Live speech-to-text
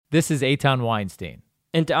This is Eitan Weinstein.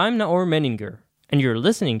 And I'm Naor Menninger, and you're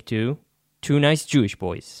listening to Two Nice Jewish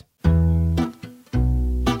Boys.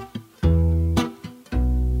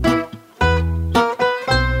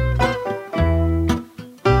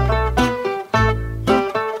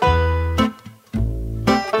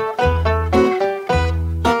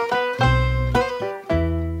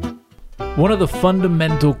 One of the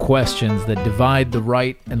fundamental questions that divide the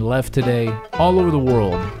right and left today all over the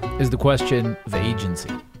world is the question of agency.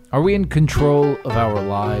 Are we in control of our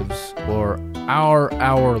lives, or are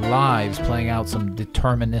our lives playing out some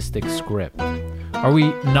deterministic script? Are we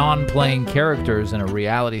non-playing characters in a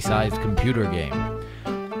reality-sized computer game?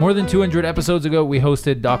 More than 200 episodes ago, we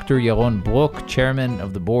hosted Dr. Yaron Brook, chairman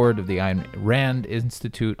of the board of the Ayn Rand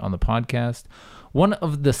Institute, on the podcast. One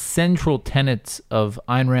of the central tenets of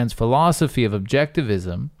Ayn Rand's philosophy of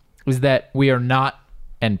objectivism is that we are not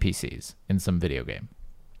NPCs in some video game.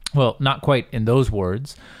 Well, not quite in those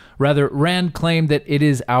words. Rather, Rand claimed that it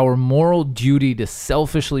is our moral duty to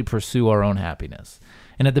selfishly pursue our own happiness.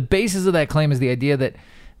 And at the basis of that claim is the idea that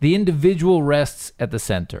the individual rests at the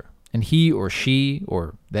center, and he or she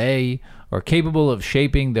or they are capable of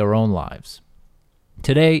shaping their own lives.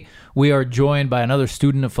 Today, we are joined by another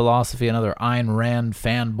student of philosophy, another Ayn Rand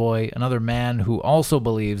fanboy, another man who also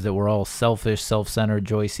believes that we're all selfish, self-centered,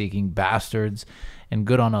 joy-seeking bastards, and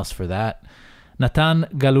good on us for that. Natan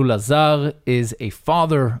Galulazar is a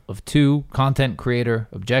father of two, content creator,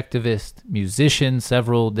 objectivist, musician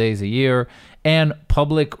several days a year, and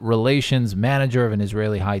public relations manager of an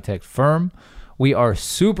Israeli high-tech firm. We are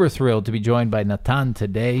super thrilled to be joined by Natan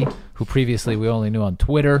today, who previously we only knew on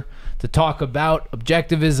Twitter, to talk about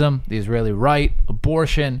objectivism, the Israeli right,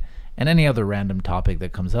 abortion, and any other random topic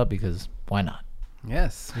that comes up, because why not?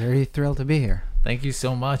 Yes, very thrilled to be here. Thank you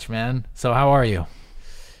so much, man. So how are you?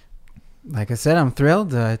 Like I said, I'm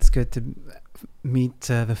thrilled. It's good to meet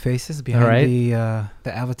the faces behind the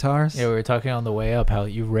avatars. Yeah, we were talking on the way up how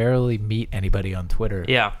you rarely meet anybody on Twitter.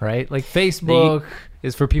 Yeah. Right? Like Facebook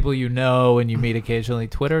is for people you know and you meet occasionally.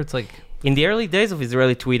 Twitter, it's like... In the early days of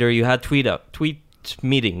Israeli Twitter, you had tweet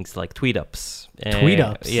meetings, like tweet-ups.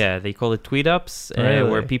 Tweet-ups? Yeah, they call it tweet-ups,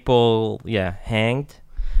 Really? where people, hanged.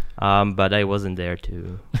 But I wasn't there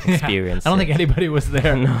to experience I don't think anybody was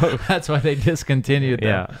there. No. That's why they discontinued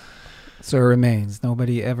them. Yeah. So it remains.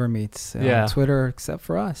 Nobody ever meets Yeah. on Twitter except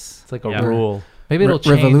for us. It's like a Yeah. rule. Maybe it'll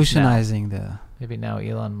change revolutionizing now. Maybe now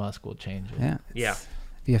Elon Musk will change it. the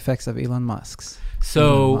the effects of Elon Musk's. So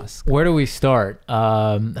Elon Musk. where do we start?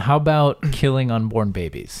 How about killing unborn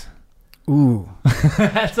babies? Ooh,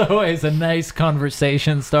 That's always a nice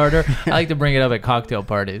conversation starter. I like to bring it up at cocktail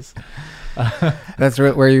parties. that's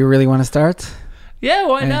where you really want to start. Yeah,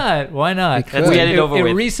 why not? Why not? Let's get it over with.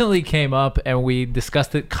 It recently came up, and we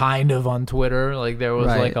discussed it kind of on Twitter. Like there was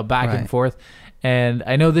like a back and forth. And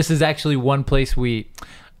I know this is actually one place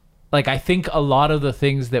I think a lot of the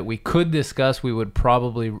things that we could discuss, we would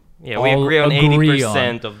probably we agree on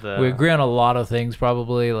 80% of the... We agree on a lot of things,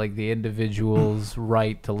 probably, like the individual's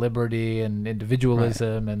right to liberty and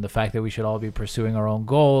individualism and the fact that we should all be pursuing our own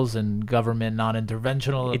goals and government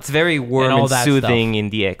non-interventional. It's very warm and soothing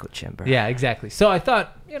in the echo chamber. Yeah, exactly. So I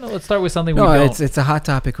thought, let's start with something we don't. It's a hot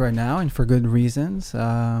topic right now, and for good reasons.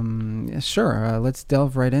 Sure, let's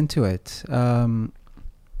delve right into it.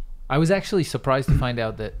 I was actually surprised to find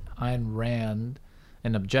out that Ayn Rand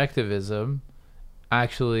and objectivism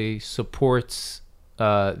actually supports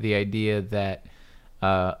the idea that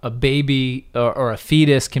a baby or a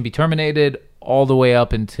fetus can be terminated all the way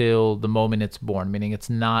up until the moment it's born, meaning it's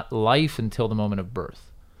not life until the moment of birth.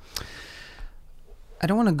 I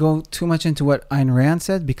don't want to go too much into what Ayn Rand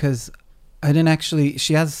said because I didn't actually...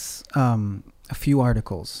 She has a few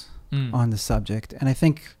articles on the subject, and I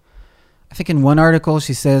think in one article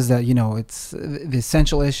she says that it's the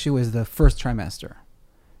essential issue is the first trimester.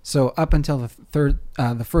 So up until the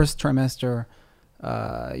first trimester,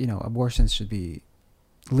 abortions should be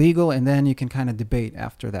legal, and then you can kind of debate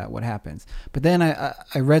after that what happens. But then I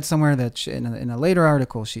read somewhere that in a later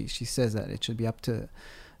article she says that it should be up to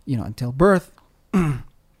until birth.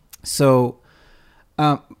 So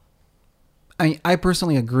I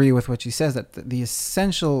personally agree with what she says, that the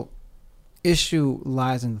essential issue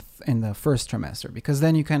lies in the first trimester, because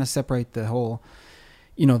then you kind of separate the whole,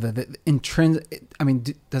 the intrinsic. I mean,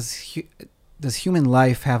 does human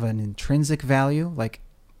life have an intrinsic value? Like,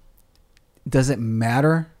 does it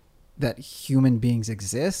matter that human beings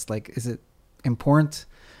exist? Like, is it important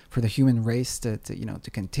for the human race to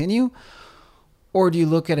continue, or do you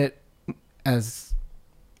look at it as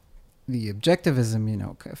the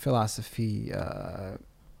objectivism, philosophy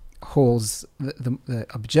holds the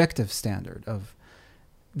objective standard of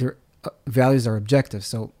their values are objective.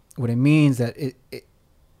 So what it means that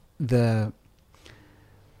the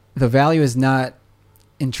value is not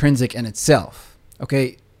intrinsic in itself.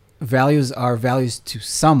 Okay, values are values to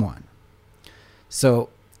someone. So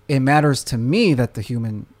it matters to me that the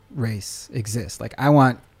human race exists. Like, I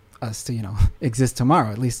want us to, exist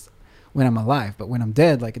tomorrow, at least when I'm alive. But when I'm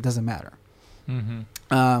dead, like, it doesn't matter.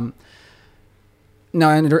 Mm-hmm. Now,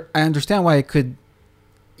 I understand why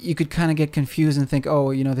you could kind of get confused and think,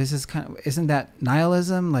 oh, this is isn't that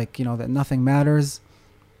nihilism? Like, that nothing matters.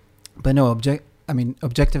 But no,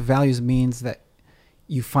 objective values means that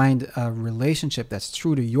you find a relationship that's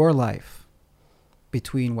true to your life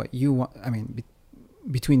between what you want.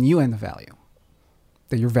 Between you and the value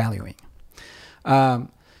that you're valuing.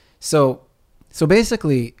 So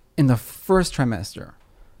basically, in the first trimester,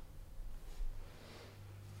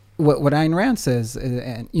 what Ayn Rand says,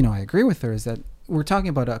 and I agree with her, is that we're talking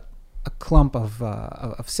about a clump of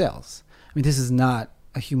cells. I mean, this is not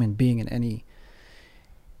a human being in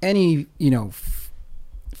any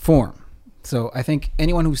form. So I think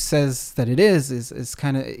anyone who says that it is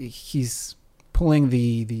kind of, he's pulling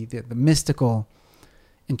the mystical,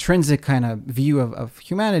 intrinsic kind of view of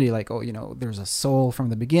humanity, like, there's a soul from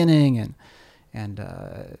the beginning, and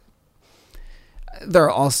there are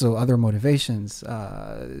also other motivations,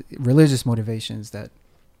 religious motivations that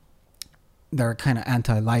are kind of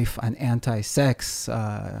anti-life and anti-sex.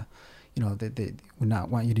 They would not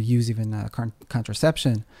want you to use even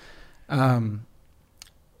contraception. But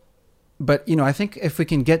I think if we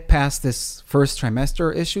can get past this first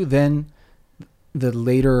trimester issue, then the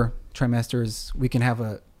later trimesters, we can have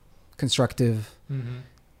a constructive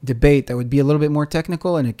debate that would be a little bit more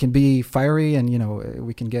technical, and it can be fiery, and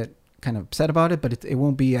we can get kind of upset about it, but it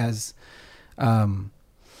won't be as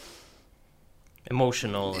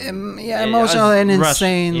emotional. Emotional and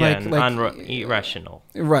insane, irrational.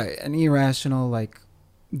 Right, and irrational, like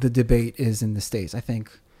the debate is in the States. I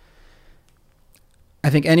think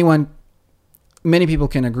many people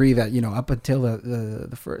can agree that up until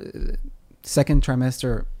the second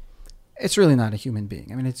trimester, it's really not a human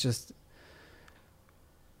being. I mean, it's just,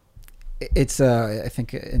 I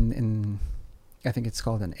think I think it's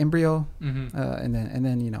called an embryo, and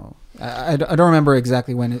then I don't remember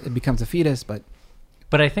exactly when it becomes a fetus, but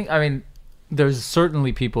I think, there's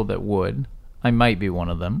certainly people that would. I might be one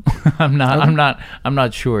of them. I'm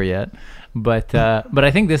not sure yet, but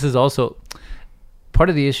I think this is also part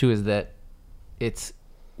of the issue, is that it's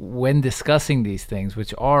when discussing these things,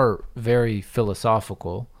 which are very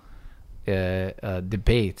philosophical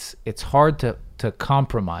debates, it's hard to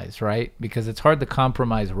compromise, right? Because it's hard to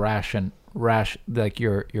compromise like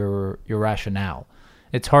your rationale.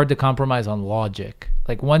 It's hard to compromise on logic.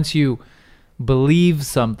 Like, once you believe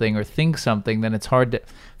something or think something, then it's hard to,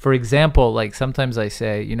 for example, like sometimes I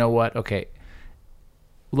say, you know what, okay,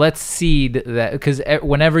 let's cede that, because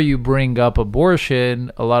whenever you bring up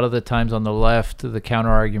abortion, a lot of the times on the left, the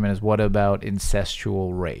counter argument is, what about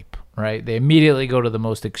incestual rape, right? They immediately go to the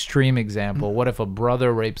most extreme example. What if a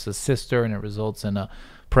brother rapes a sister and it results in a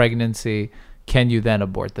pregnancy? Can you then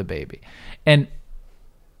abort the baby? And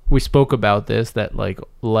we spoke about this, that like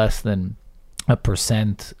less than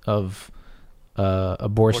 1% of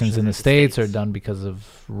abortions in the States are done because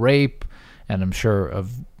of rape, and I'm sure a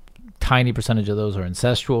tiny percentage of those are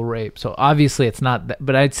incestual rape. So obviously it's not that,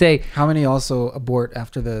 but I'd say, how many also abort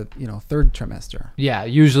after the third trimester? Yeah,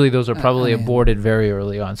 usually those are probably aborted very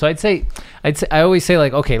early on. So I'd say I always say,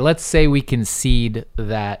 like, okay, let's say we concede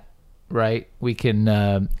that, right? We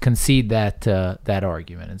can concede that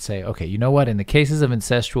argument and say, okay, you know what? In the cases of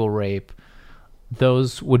incestual rape,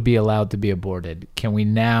 those would be allowed to be aborted. Can we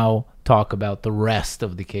now talk about the rest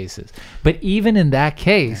of the cases? But even in that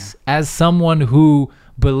case, as someone who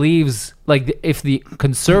believes, like, if the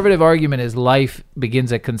conservative argument is life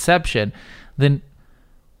begins at conception, then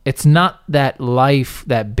it's not that life,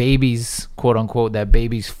 that baby's, quote unquote, that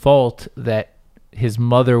baby's fault that his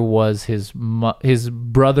mother was his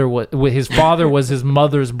brother, his father was his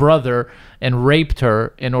mother's brother and raped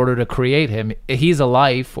her in order to create him. He's a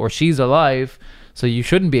life, or she's a life, so you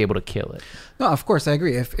shouldn't be able to kill it. No, of course, I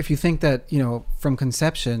agree. If you think that, from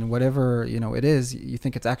conception, whatever, it is, you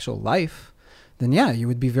think it's actual life, then yeah, you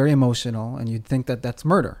would be very emotional, and you'd think that that's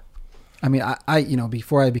murder. I mean, I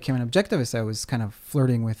before I became an objectivist, I was kind of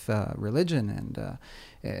flirting with religion, and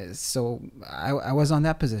so I was on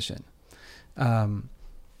that position. But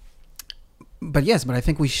I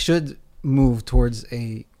think we should move towards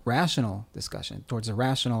a rational discussion, towards a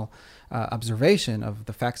rational observation of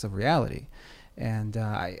the facts of reality. And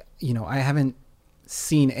I haven't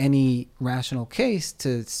seen any rational case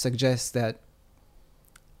to suggest that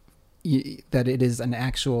it is an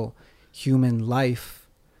actual human life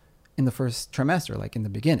in the first trimester, like in the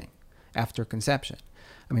beginning, after conception.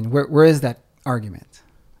 I mean, where is that argument?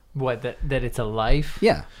 What, that it's a life?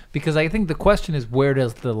 Yeah. Because I think the question is, where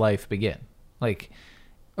does the life begin? Like,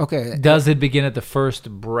 Okay. does it begin at the first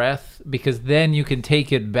breath? Because then you can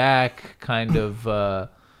take it back, kind of.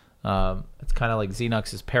 It's kind of like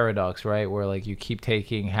Xenox's paradox, right? Where like you keep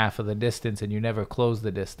taking half of the distance and you never close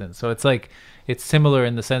the distance. So it's like it's similar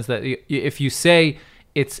in the sense that if you say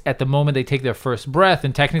it's at the moment they take their first breath,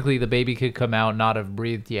 and technically the baby could come out not have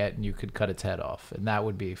breathed yet, and you could cut its head off, and that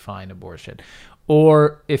would be fine abortion.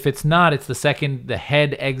 Or if it's not, it's the second the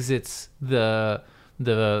head exits the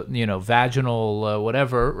vaginal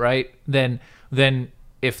whatever, right? Then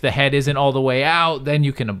if the head isn't all the way out, then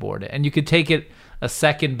you can abort it, and you could take it a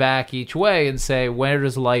second back each way and say, where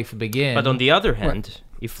does life begin? But on the other hand,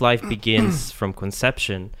 if life begins from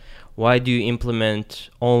conception, why do you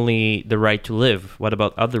implement only the right to live? What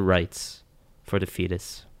about other rights for the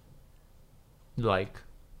fetus? Like,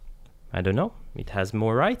 I don't know. It has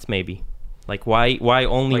more rights, maybe. Like, why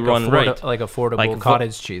only like one right? like affordable Like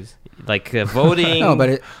cottage cheese. Like voting? No,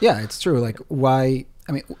 but it's true. Like, why?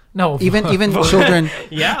 I mean, No, even children.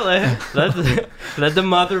 Yeah, let the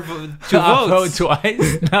mother to vote vote.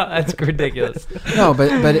 twice. No, that's ridiculous. No, but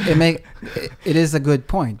it is a good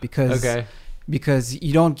point because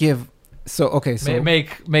you don't give. So okay, so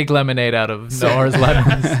make lemonade out of Noah's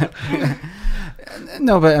lemons.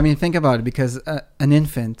 No, but I mean, think about it, because an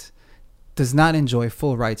infant does not enjoy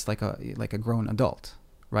full rights like a grown adult,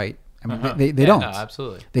 right? I mean, they don't. No,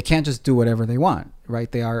 absolutely. They can't just do whatever they want,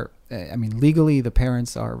 right? They are. I mean, legally, the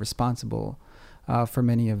parents are responsible for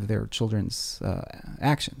many of their children's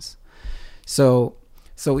actions. So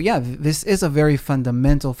yeah, this is a very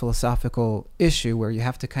fundamental philosophical issue where you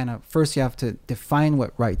have to first you have to define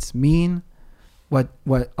what rights mean. What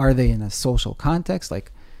are they in a social context?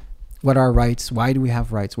 Like, what are rights? Why do we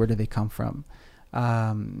have rights? Where do they come from?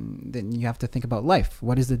 Then you have to think about life.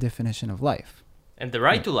 What is the definition of life? And the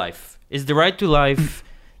right to life. Is the right to life,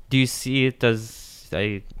 do you see it as,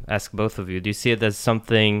 I ask both of you, do you see it as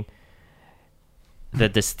something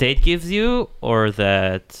that the state gives you, or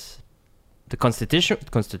that the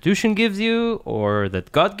Constitution gives you, or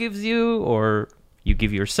that God gives you, or you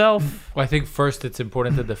give yourself? Well, I think first it's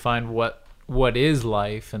important to define what is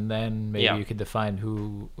life, and then maybe you could define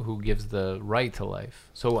who gives the right to life.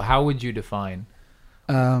 So how would you define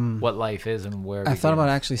what life is and where it I thought begins? about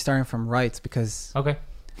actually starting from rights, because Okay.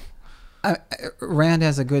 Rand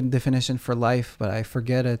has a good definition for life, but I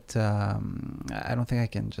forget it. I don't think I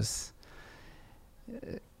can just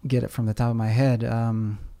get it from the top of my head.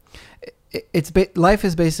 Life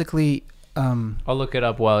is basically. I'll look it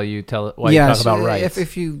up while you talk about rights.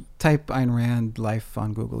 If you type Ayn Rand life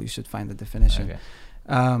on Google, you should find the definition.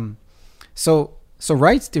 Okay. So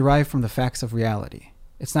rights derive from the facts of reality.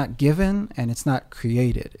 It's not given and it's not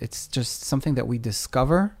created. It's just something that we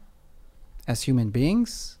discover as human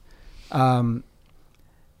beings.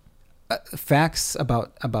 Facts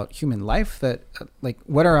about human life, that like,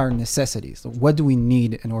 what are our necessities? What do we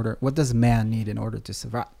need what does man need in order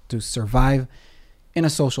to survive in a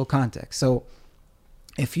social context? So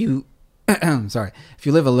if you if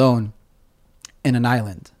you live alone in an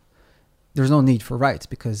island, there's no need for rights,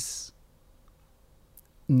 because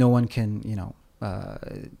no one can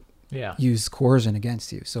use coercion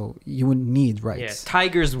against you, so you wouldn't need rights. Yeah,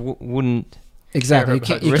 tigers wouldn't exactly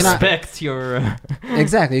you respect your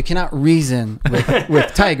exactly, you cannot reason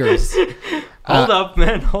with tigers. Hold up,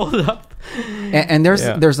 man, hold up. And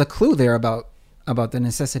there's a clue there about the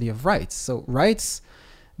necessity of rights. So rights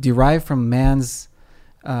derive from man's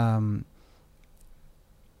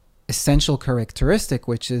essential characteristic,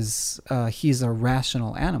 which is he's a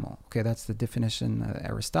rational animal. Okay, that's the definition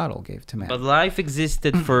Aristotle gave to man. But life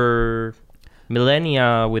existed for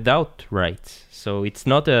millennia without rights, so it's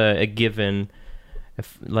not a given.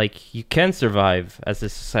 Like, you can survive as a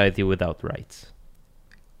society without rights.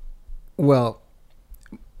 Well,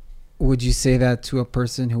 would you say that to a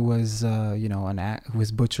person who was, who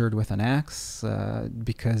was butchered with an axe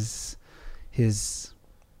because his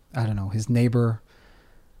neighbor?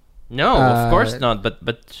 No, of course not.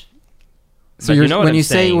 But so when you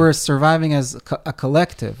say we're surviving as a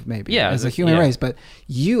collective, maybe as a human race, but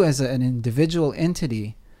you as an individual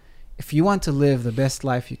entity, if you want to live the best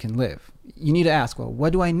life you can live, you need to ask, well,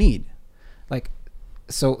 what do I need? Like,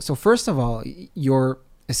 so first of all, your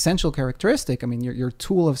essential characteristic, I mean, your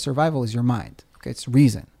tool of survival is your mind. Okay, it's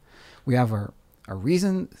reason. We have our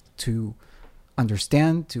reason to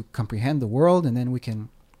understand, to comprehend the world, and then we can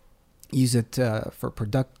use it for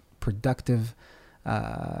productive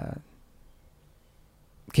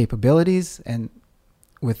capabilities, and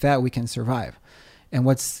with that we can survive. And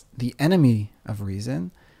what's the enemy of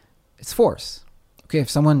reason? It's force. Okay, if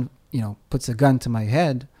someone, puts a gun to my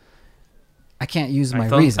head, I can't use my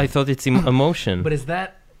reason. I thought it's emotion. But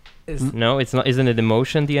No, it's not. Isn't it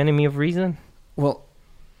emotion the enemy of reason? Well,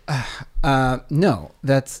 no,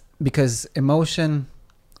 that's because emotion.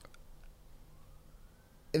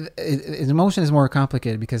 Emotion is more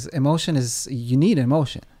complicated because you need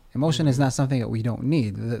emotion. Emotion is not something that we don't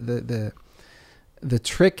need. The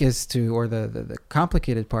trick is to, or the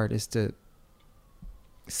complicated part is to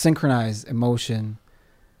synchronize emotion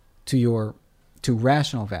to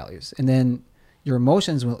rational values, and then your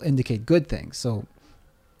emotions will indicate good things. So,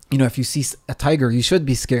 if you see a tiger, you should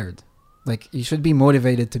be scared. Like, you should be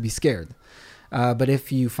motivated to be scared. But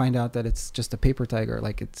if you find out that it's just a paper tiger,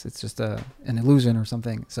 like it's just an illusion or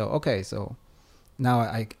something. So now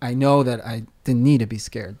I know that I didn't need to be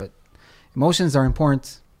scared. But emotions are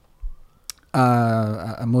important,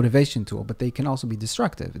 a motivation tool, but they can also be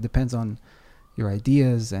destructive. It depends on your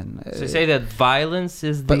ideas. And so you say that violence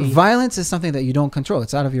is but violence is something that you don't control.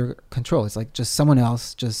 It's out of your control. It's like just someone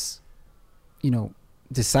else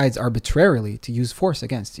decides arbitrarily to use force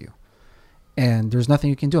against you. And there's nothing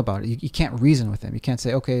you can do about it. You can't reason with them. You can't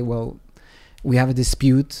say, okay, well, we have a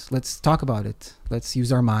dispute. Let's talk about it. Let's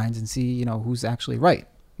use our minds and see, who's actually right.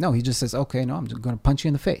 No, he just says, okay, no, I'm just going to punch you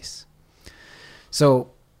in the face.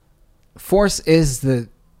 So force is the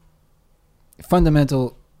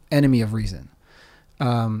fundamental enemy of reason.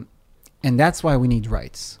 And that's why we need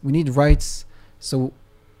rights. We need rights so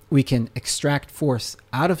we can extract force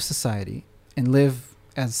out of society and live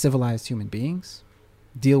as civilized human beings,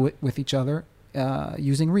 deal with each other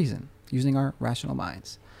using reason, using our rational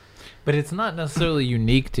minds. But it's not necessarily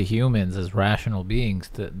unique to humans as rational beings,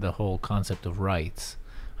 the whole concept of rights.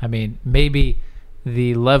 I mean, maybe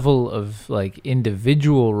the level of like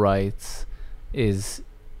individual rights is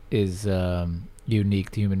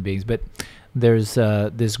unique to human beings, but there's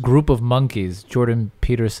this group of monkeys. Jordan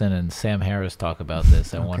Peterson and Sam Harris talk about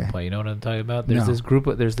this at one point. You know what I'm talking about? There's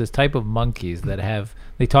there's this type of monkeys that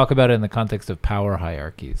they talk about it in the context of power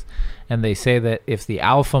hierarchies. And they say that if the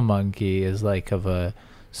alpha monkey is like of a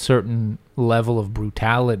certain level of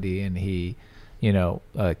brutality and he,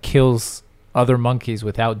 kills other monkeys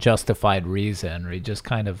without justified reason, or he just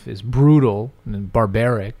kind of is brutal and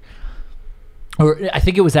barbaric, or I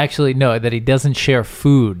think it was actually, that he doesn't share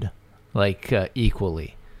food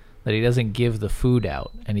equally, that he doesn't give the food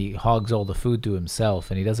out and he hogs all the food to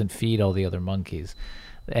himself and he doesn't feed all the other monkeys,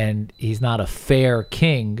 and he's not a fair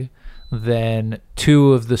king, then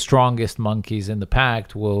two of the strongest monkeys in the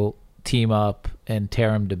pack will team up and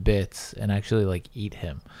tear him to bits and actually eat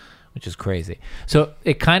him, which is crazy. So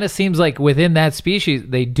it kind of seems like within that species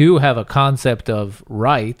they do have a concept of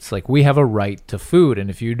rights, like we have a right to food, and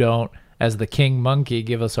if you don't, as the king monkey,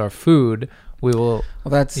 give us our food, we will.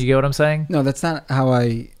 Well, you get what I'm saying? No, that's not how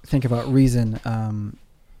I think about reason.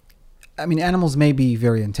 I mean, animals may be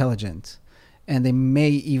very intelligent, and they may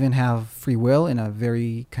even have free will in a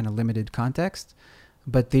very kind of limited context,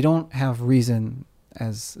 but they don't have reason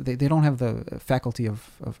as they don't have the faculty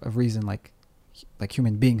of reason like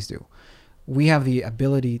human beings do. We have the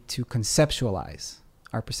ability to conceptualize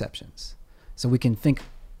our perceptions, so we can think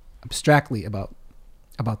abstractly about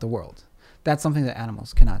the world. That's something that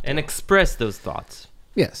animals cannot do. And express those thoughts.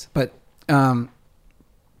 Yes, but I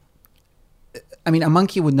mean, a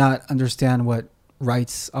monkey would not understand what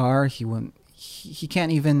rights are. He wouldn't. He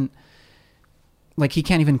can't even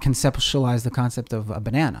conceptualize the concept of a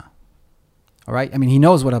banana. All right. I mean, he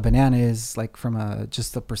knows what a banana is, like from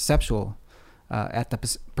just the perceptual, at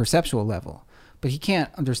the perceptual level, but he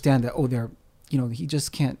can't understand that. He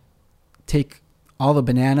just can't take all the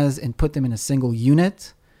bananas and put them in a single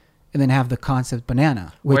unit, and then have the concept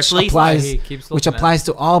banana, which applies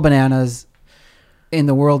to all bananas in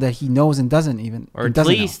the world that he knows and doesn't even. Or at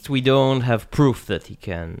least we don't have proof that he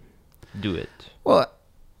can do it. Well,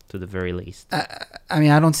 to the very least. I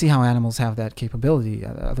mean, I don't see how animals have that capability.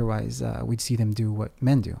 Otherwise, we'd see them do what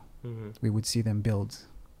men do. Mm-hmm. We would see them build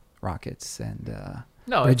rockets and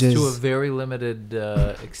bridges. It's to a very limited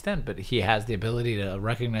extent, but he has the ability to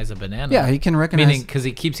recognize a banana. Yeah, he can recognize. Meaning, because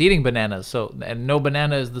he keeps eating bananas, and no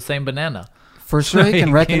banana is the same banana. For sure, he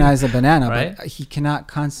can recognize a banana, right? But he cannot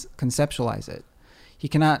conceptualize it. He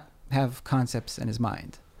cannot have concepts in his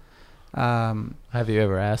mind. Have you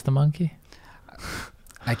ever asked a monkey?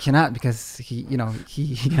 I cannot, because he cannot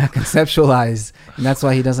conceptualize, and that's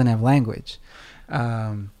why he doesn't have language.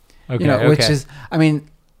 Which is, I mean,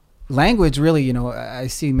 language really, I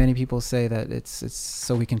see many people say that it's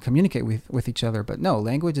so we can communicate with each other, but no,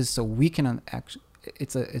 language is so we can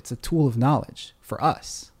it's a tool of knowledge for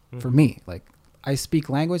us, for me. Like, I speak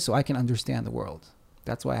language so I can understand the world.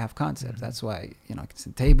 That's why I have concepts. That's why, you know, it's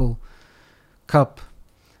a table, cup,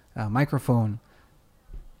 microphone.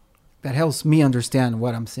 That helps me understand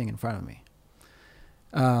what I'm seeing in front of me.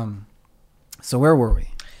 So where were we?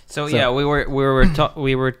 So yeah, we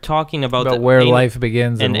were talking about where life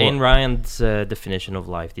begins and Ayn Rand's definition of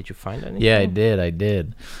life. Did you find anything? Yeah, I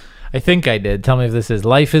did. I think I did. Tell me if this is.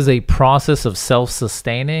 Life is a process of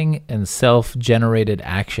self-sustaining and self-generated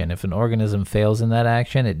action. If an organism fails in that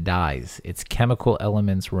action, it dies. Its chemical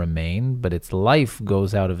elements remain, but its life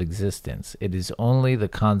goes out of existence. It is only the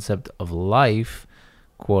concept of life,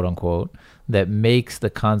 quote unquote, that makes the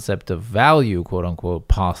concept of value, quote unquote,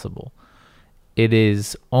 possible. It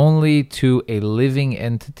is only to a living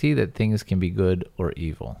entity that things can be good or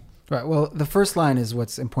evil. Right. Well, the first line is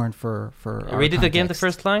what's important for Read it again, the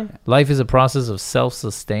first line. Life is a process of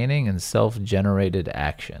self-sustaining and self-generated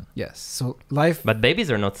action. Yes. So life. But babies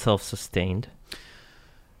are not self-sustained.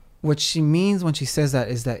 What she means when she says that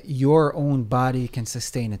is that your own body can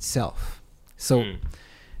sustain itself. So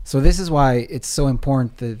this is why it's so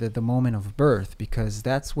important the moment of birth, because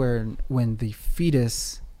that's when the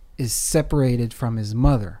fetus is separated from his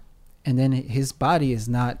mother, and then his body is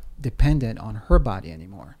not dependent on her body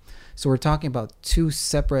anymore. So we're talking about two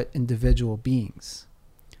separate individual beings.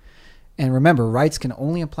 And remember, rights can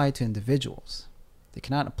only apply to individuals. They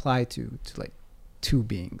cannot apply to like two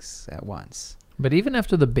beings at once. But even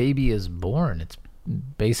after the baby is born, it's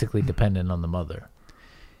basically dependent on the mother.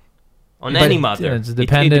 On any mother. It's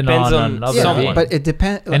dependent on another someone. But it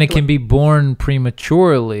depends. And it can be born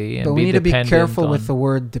prematurely. And but we need to be careful with the on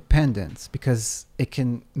word dependence, because it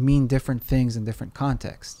can mean different things in different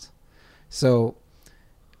contexts. So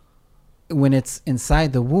when it's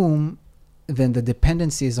inside the womb, then the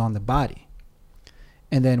dependency is on the body.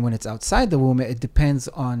 And then when it's outside the womb, it depends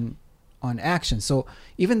on action. So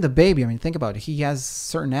even the baby, I mean, think about it. He has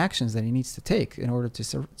certain actions that he needs to take in order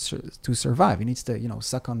to survive. He needs to, you know,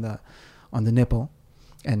 suck on the nipple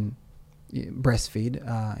and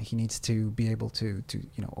breastfeed. He needs to be able to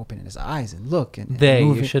you know, open his eyes and look and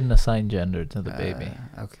move. You shouldn't assign gender to the baby.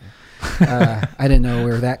 Okay. I didn't know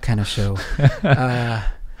we were that kind of show.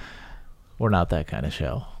 We're not that kind of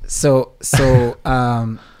show. So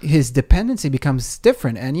his dependency becomes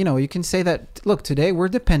different. And, you know, you can say that, look, today we're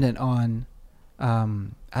dependent on, I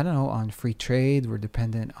don't know, on free trade. We're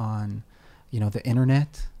dependent on, you know, the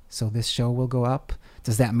internet. So this show will go up.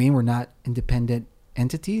 Does that mean we're not independent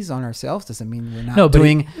entities on ourselves? Does it mean we're not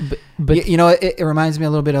doing... But you know, it reminds me a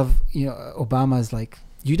little bit of, you know, Obama's like,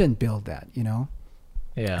 you didn't build that, you know?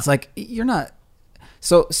 Yeah. It's like, you're not...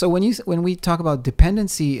 So when we talk about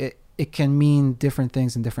dependency, it can mean different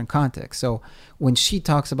things in different contexts. So when she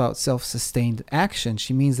talks about self-sustained action,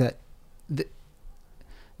 she means that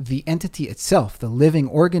the entity itself, the living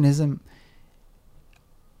organism,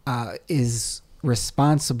 is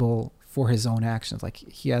responsible for his own actions. Like,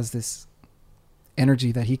 he has this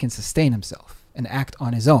energy that he can sustain himself and act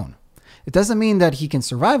on his own. It doesn't mean that he can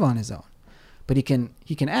survive on his own, but he can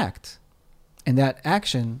act, and that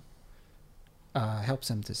action helps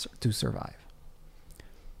him to survive.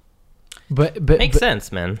 But makes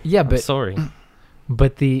sense, man. Yeah, but I'm sorry.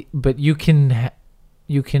 But you can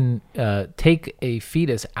take a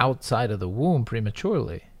fetus outside of the womb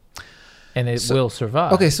prematurely, and it will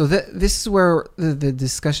survive. Okay, so this is where the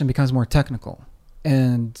discussion becomes more technical,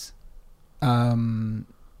 and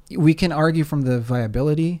we can argue from the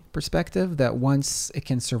viability perspective that once it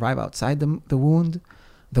can survive outside the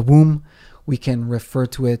womb, we can refer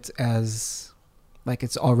to it as like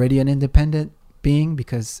it's already an independent being,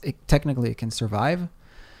 because technically it can survive.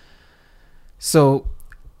 So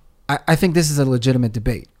I think this is a legitimate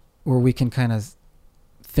debate where we can kind of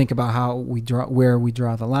think about where we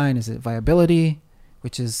draw the line. Is it viability,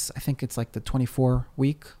 which is, I think it's like the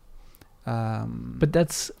 24-week. But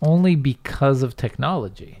that's only because of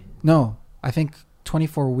technology. No, I think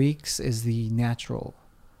 24 weeks is the natural.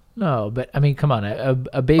 No, but I mean, come on,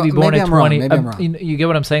 a baby born at 20. Maybe I'm wrong. You get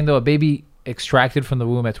what I'm saying, though? A baby extracted from the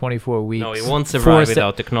womb at 24 weeks. No, it won't survive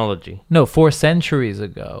without technology. No, 4 centuries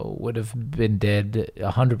ago would have been dead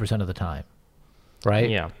 100% of the time, right?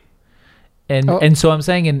 Yeah. And so I'm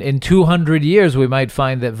saying in 200 years we might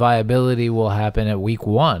find that viability will happen at week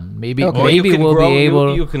 1. Maybe Okay. maybe we'll be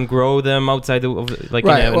able. You can grow them outside of like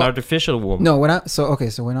Right, in an artificial womb. No, so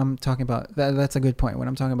when I'm talking about that's a good point. When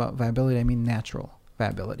I'm talking about viability, I mean natural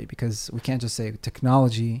viability, because we can't just say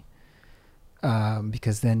technology,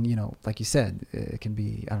 because then, you know, like you said, it can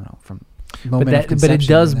be, I don't know, from moment of conception. But it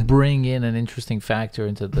does bring in an interesting factor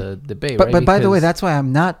into the debate. But right? by the way, that's why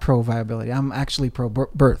I'm not pro viability. I'm actually pro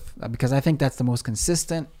birth, because I think that's the most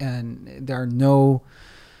consistent, and there are no.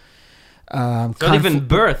 Not even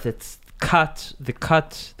birth. It's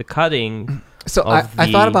the cutting. So of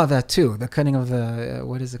I thought the- about that too. The cutting of the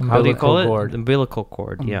what is it called? How do you call it? Cord. The umbilical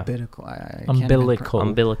cord. Yeah. Umbilical. I can't even Umbilical.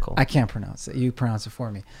 Umbilical. I can't pronounce it. You pronounce it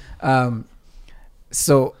for me.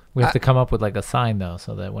 So We have to come up with like a sign though,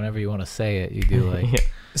 so that whenever you want to say it, you do like. Yeah.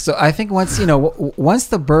 So I think once once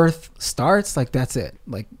the birth starts, like that's it.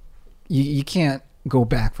 Like you can't go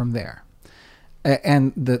back from there.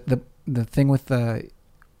 And the thing with the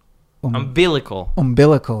Umbilical.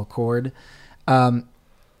 umbilical cord, I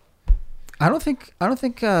don't think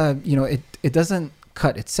it doesn't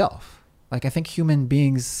cut itself. Like I think human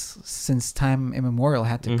beings since time immemorial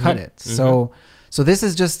had to cut it. So this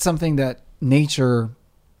is just something that nature.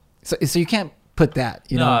 So you can't put that.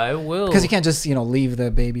 No, it will. Because you can't just leave the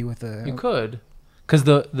baby with a. You could, because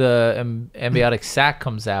the amniotic sac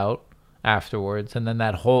comes out afterwards, and then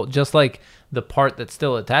that whole, just like the part that's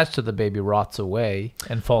still attached to the baby rots away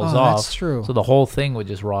and falls off. That's true. So the whole thing would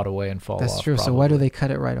just rot away and fall off. That's true. So why do they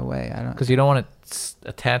cut it right away? I don't. Because you don't want it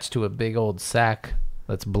attached to a big old sack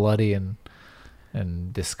that's bloody and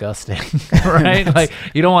disgusting, right? Like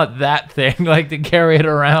you don't want that thing like to carry it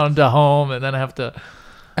around to home and then have to.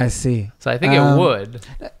 I see. So I think it would.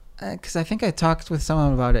 Because I think I talked with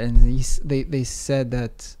someone about it, and they said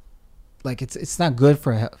that, like it's not good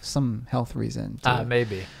for some health reason.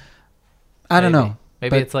 Maybe. I don't know. Maybe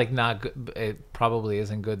but- it's like not good. It probably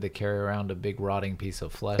isn't good to carry around a big rotting piece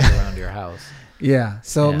of flesh around your house. Yeah.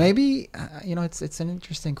 So Yeah. maybe it's an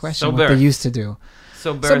interesting question. So what they birth. used to do.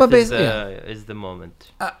 So birth but is, basi- is the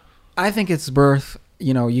moment. I think it's birth.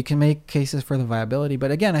 You can make cases for the viability, but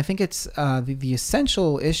again, I think it's the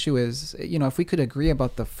essential issue is if we could agree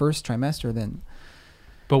about the first trimester, then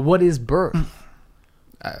But what is birth?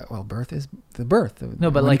 well, birth is the birth. No,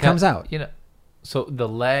 but when like it comes out. So the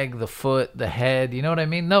leg, the foot, the head. You know what I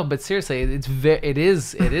mean? No, but seriously, it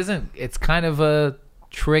isn't. It's kind of a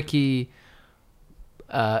tricky,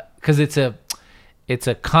 because it's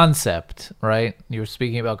a concept, right? You were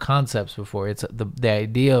speaking about concepts before. It's the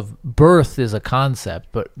idea of birth is a concept,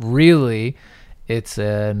 but really, it's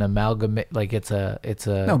an amalgamate. Like it's a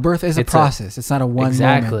No, birth is a it's process. It's not a one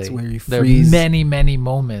exactly moment where you There freeze. are many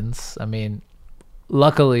moments. I mean,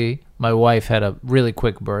 luckily, my wife had a really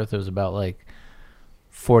quick birth. It was about like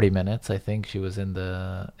 40 minutes. I think she was in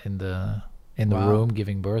the Wow. room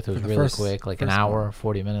giving birth. It was For the really first- quick, like an first hour, one.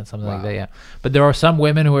 40 minutes, something like Wow. that. Yeah. But there are some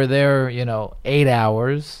women who are there, 8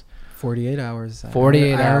 hours. 48 hours.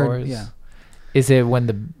 48 I heard- hours. Yeah. Is it when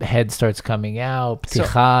the head starts coming out? So-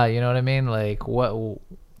 Pticha, you know what I mean? Like what?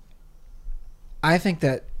 I think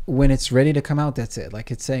that when it's ready to come out, that's it.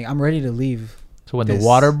 Like it's saying, I'm ready to leave. So when This- the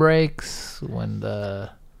water breaks, when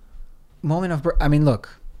the Moment of birth. I mean,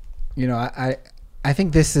 look, I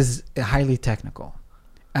think this is highly technical.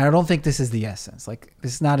 And I don't think this is the essence. Like,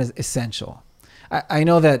 this is not as essential. I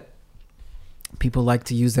know that people like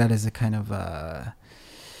to use that as a kind of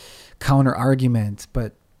counter argument,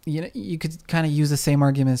 but you could kind of use the same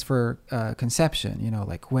arguments for conception.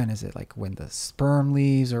 Like when is it? Like when the sperm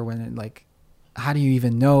leaves, or when how do you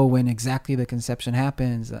even know when exactly the conception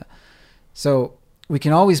happens? So we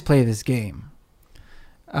can always play this game.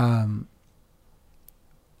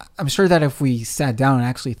 I'm sure that if we sat down and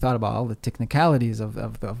actually thought about all the technicalities of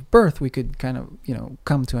birth, we could kind of,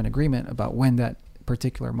 come to an agreement about when that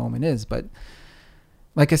particular moment is. But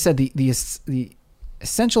like I said, the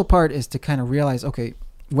essential part is to kind of realize, okay,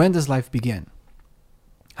 when does life begin?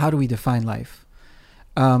 How do we define life?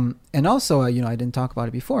 And also, I didn't talk about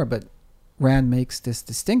it before, but Rand makes this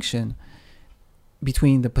distinction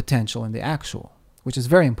between the potential and the actual, which is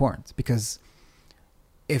very important, because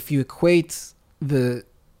if you equate the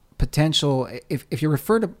potential, if you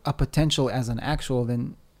refer to a potential as an actual,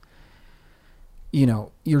 then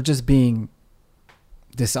you're just being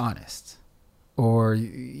dishonest, or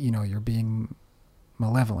you're being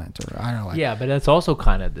malevolent, or I don't know. yeah, but that's also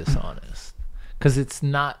kind of dishonest, because it's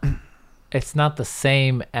not the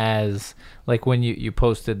same as like when you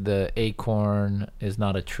posted the acorn is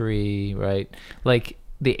not a tree, right? Like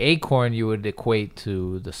the acorn you would equate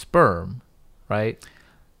to the sperm, right?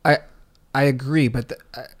 I agree, but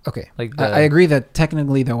okay. Like I agree that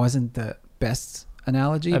technically that wasn't the best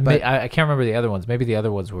analogy, but I can't remember the other ones. Maybe the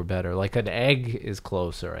other ones were better. Like an egg is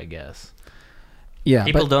closer, I guess. yeah,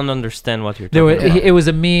 People but don't understand what you're There talking was, about. it was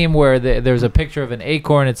a meme where there was a picture of an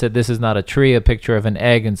acorn. It said, "This is not a tree." A picture of an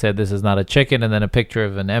egg and said, "This is not a chicken." And then a picture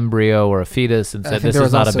of an embryo or a fetus and I said, think "This there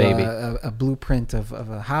is was not a also baby." a blueprint of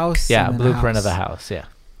a house. Yeah, and then a blueprint of a house. house. Yeah,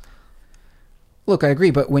 Look, I agree,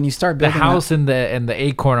 but when you start the building house and the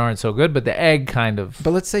acorn aren't so good, but the egg kind of. but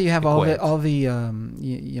let's say you have equates. all the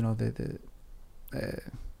the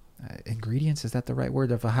ingredients, is that the right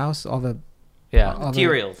word, of a house? All the Yeah, all the-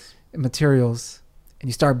 Materials. materials and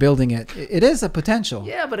you start building it, it is a potential.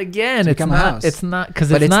 Yeah, but again, To it's become a not. house. It's not because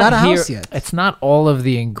But it's not a here. house yet. It's not all of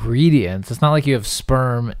the ingredients. It's not like you have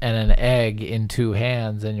sperm and an egg in two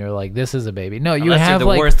hands, and you're like, "This is a baby." No, you Unless have you're the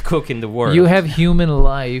like worst cook in the world. you have human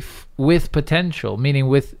life with potential, meaning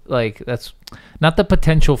with like that's not the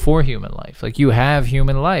potential for human life. Like you have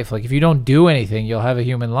human life. Like if you don't do anything, you'll have a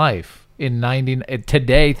human life in 90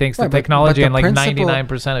 today, thanks to Right, but technology, the in like principle-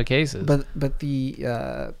 99% of cases. But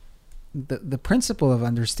the principle of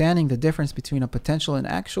understanding the difference between a potential and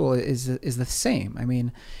actual is the same. I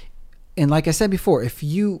mean, and like I said before, if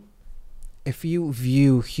you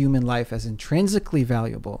view human life as intrinsically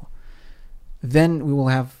valuable, then we will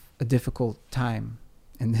have a difficult time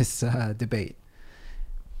in this debate,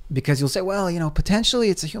 because you'll say, well, potentially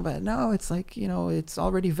it's a human, but no, it's like, it's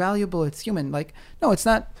already valuable, it's human. Like, no, it's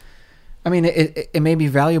not. I mean, it may be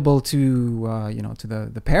valuable to to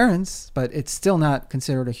the parents, but it's still not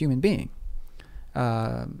considered a human being,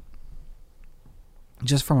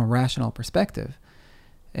 just from a rational perspective.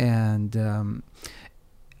 And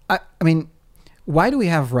I mean, why do we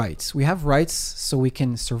have rights? We have rights so we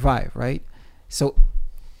can survive, right? So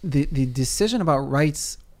the decision about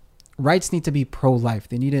rights need to be pro-life.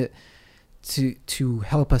 They need to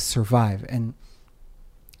help us survive. And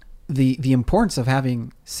the importance of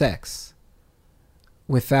having sex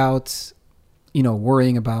without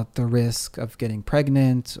worrying about the risk of getting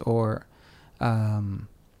pregnant or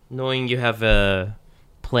knowing you have a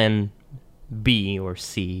plan B or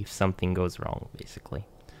C if something goes wrong, basically.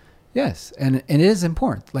 Yes, and it is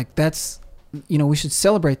important. Like that's we should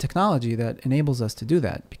celebrate technology that enables us to do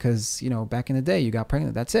that, because back in the day you got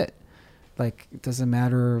pregnant, that's it. Like it doesn't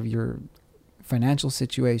matter your financial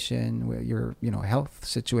situation, your health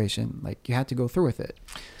situation, like you had to go through with it.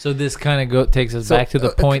 So this kind of takes us back to the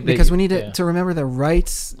point that because we need to remember that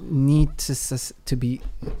rights need to be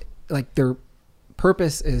like, their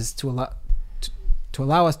purpose is to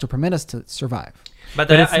allow us, to permit us to survive. But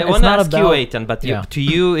it's I want to not ask you, about- Eitan, but Yeah. to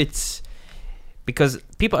you it's because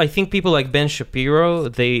I think people like Ben Shapiro,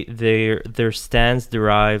 their stance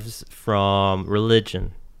derives from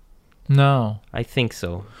religion. No. I think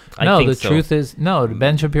so. The truth is,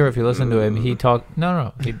 Ben Shapiro, if you listen to him, he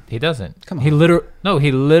he doesn't. Come on. He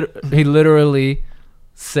literally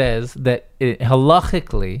says that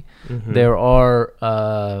halachically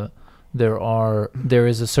there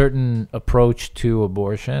is a certain approach to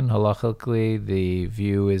abortion. Halachically, the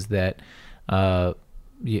view is that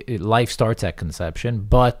life starts at conception,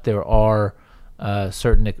 but there are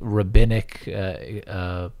certain rabbinic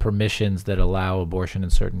permissions that allow abortion in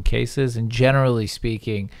certain cases. And generally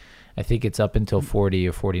speaking, I think it's up until 40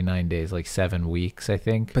 or 49 days, like 7 weeks, I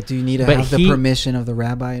think. But do you need to have the permission of the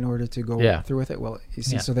rabbi in order to go through with it? Well, you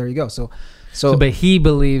see, so there you go. So, but he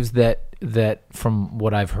believes that from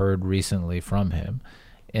what I've heard recently from him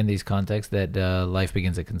in these contexts, that life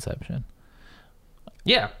begins at conception.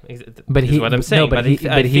 Yeah, but is what I'm saying. No, I think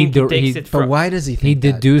he takes it But from. why does he think he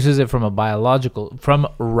that? deduces it from from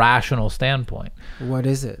a rational standpoint. What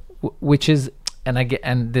is it? Which is,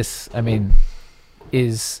 this, I mean,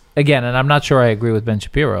 is, again, and I'm not sure I agree with Ben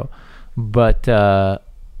Shapiro, but I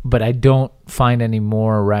don't find any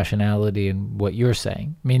more rationality in what you're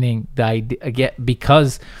saying. Meaning, the idea, again,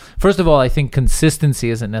 because first of all, I think consistency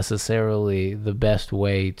isn't necessarily the best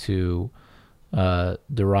way to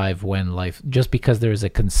derive when life, just because there's a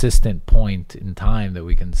consistent point in time that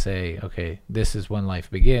we can say, okay, this is when life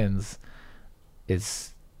begins.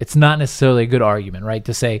 It's not necessarily a good argument, right?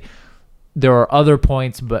 To say there are other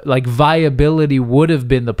points, but like viability would have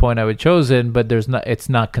been the point I would chosen, but it's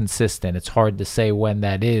not consistent. It's hard to say when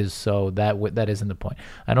that is. So that isn't the point.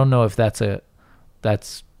 I don't know if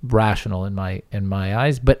that's rational in my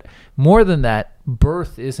eyes, but more than that,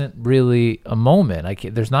 birth isn't really a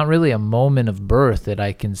moment. There's not really a moment of birth that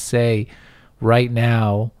I can say right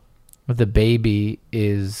now the baby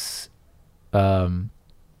is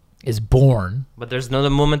born. But there's not a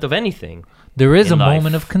moment of anything. There is in a life.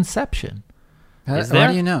 moment of conception. Is How there?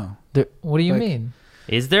 do you know? What do you Like- mean?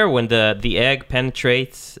 Is there when the egg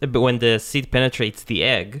penetrates, when the seed penetrates the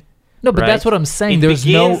egg? No, but right? that's what I'm saying. It There's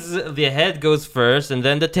begins, the head goes first and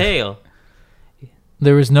then the tail.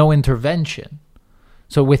 there is no intervention.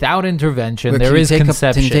 So without intervention, But there can you is take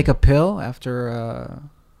conception. Can you take a pill after?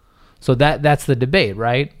 So that's the debate,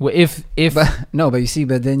 right? If But you see,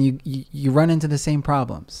 but then you run into the same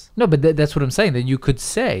problems. no, but that's what I'm saying. Then you could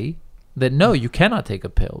say that no, you cannot take a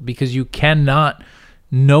pill because you cannot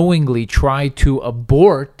knowingly try to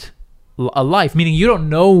abort a life, meaning you don't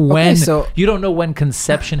know when so- you don't know when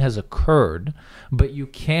conception has occurred, but you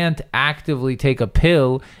can't actively take a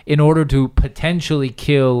pill in order to potentially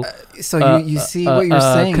kill So you see what you're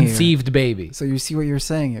saying conceived here. baby. So you see what you're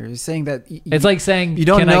saying here. You're saying that It's like saying you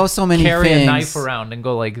don't can know I so many carry things. a knife around and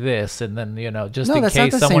go like this, and then just No, in that's not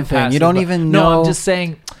case the someone same thing. passes. You don't by. even No, know- I'm just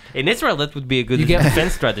saying. In Israel, that would be a good You get-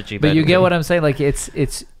 defense strategy. But you get what I'm saying. Like it's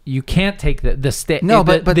you can't take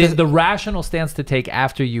the rational stance to take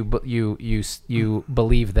after you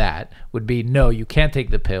believe that would be no, you can't take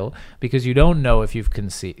the pill because you don't know if you've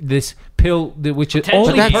conceived this pill, which its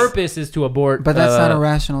only purpose is to abort. But that's not a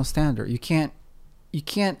rational standard. You can't you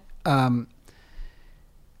can't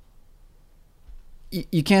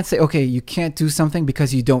say, okay, you can't do something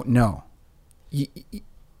because you don't know.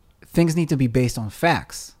 Things need to be based on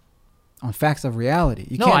facts of reality.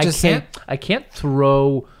 You can't just say, I can't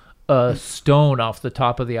throw a stone off the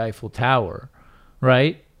top of the Eiffel Tower,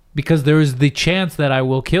 right? Because there is the chance that I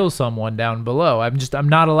will kill someone down below. I'm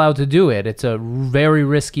not allowed to do it. It's a very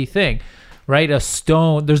risky thing, right? A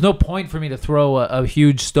stone. There's no point for me to throw a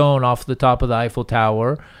huge stone off the top of the Eiffel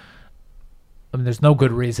Tower. I mean, there's no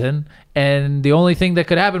good reason. And the only thing that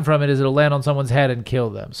could happen from it is it'll land on someone's head and kill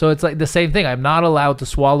them. So it's like the same thing. I'm not allowed to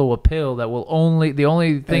swallow a pill that will the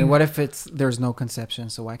only thing. And what if there's no conception?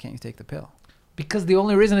 So why can't you take the pill? Because the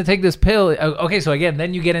only reason to take this pill, okay, so again,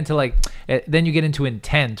 then you get into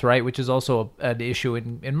intent, right? Which is also an issue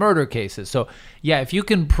in murder cases. So yeah, if you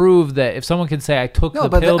can prove that, if someone can say I took the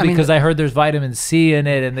pill because I heard there's vitamin C in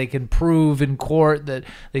it, and they can prove in court that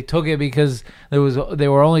they took it because they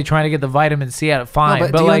were only trying to get the vitamin C out of fine. No,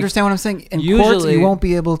 but do you understand what I'm saying? In court, you won't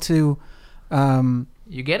be able to.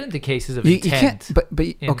 You get into cases of intent. You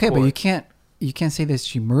can't, but you can't say that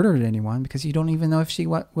she murdered anyone because you don't even know if she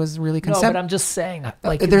was really conceived. No, but I'm just saying,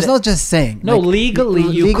 like, there's no just saying. No, like, legally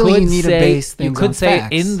you need to base things on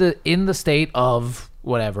facts. in the state of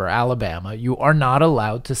whatever Alabama, you are not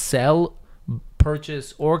allowed to sell,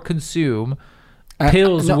 purchase, or consume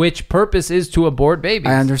pills which purpose is to abort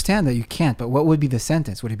babies. I understand that you can't, but what would be the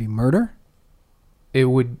sentence? Would it be murder? It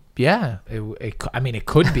would, yeah. I mean, it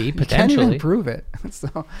could be You potentially. can't even prove it.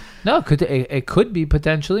 So no, it could be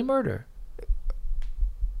potentially murder.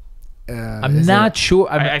 I'm not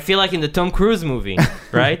sure. I feel like in the Tom Cruise movie,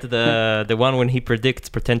 right? The one when he predicts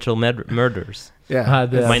potential murders. Yeah,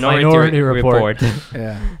 the Minority Report.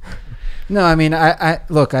 Yeah. No, I mean, I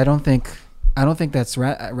look. I don't think that's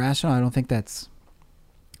rational. I don't think that's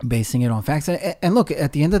basing it on facts. And look,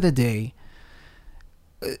 at the end of the day,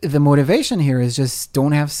 the motivation here is just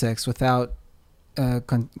don't have sex without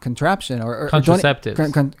contraption or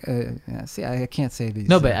contraceptives. Yeah, see, I can't say these.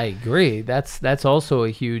 No, but I agree. That's also a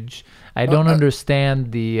huge. I don't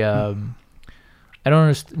understand the. I don't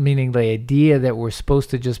understand, meaning the idea that we're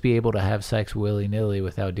supposed to just be able to have sex willy-nilly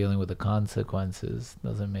without dealing with the consequences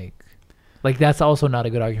doesn't make. Like, that's also not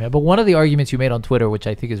a good argument. But one of the arguments you made on Twitter, which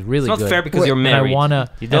I think is really good. It's not fair because you're married.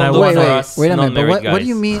 You don't look for us. Wait a minute. But what do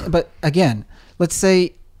you guys. mean? But again, let's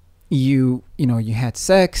say you had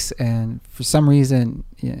sex and for some reason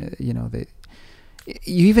you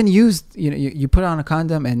even used you put on a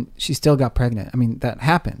condom and she still got pregnant. I mean, that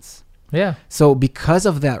happens. Yeah. So because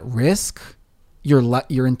of that risk,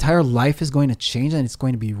 your entire life is going to change and it's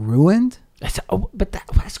going to be ruined. But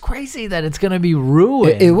that's crazy that it's going to be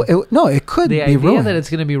ruined. It could the be idea ruined. that it's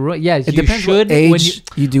going to be ruined. Yeah, it you depends should. What age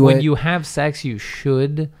you do when it. you have sex, you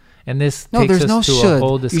should. And this No, takes there's us no to should. a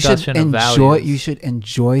whole discussion of values. You should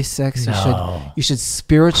enjoy sex. No. You should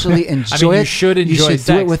spiritually enjoy it. You should enjoy You should sex.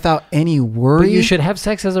 do it without any worry. But you should have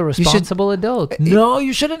sex as a responsible adult. No,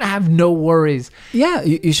 you shouldn't have no worries. Yeah,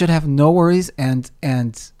 you should have no worries. And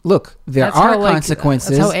look, there are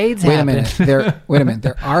consequences. That's how AIDS happened. Wait a minute.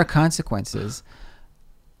 There are consequences.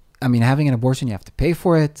 I mean, having an abortion, you have to pay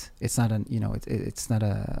for it. It's not it's not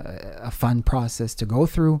a fun process to go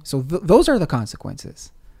through. So those are the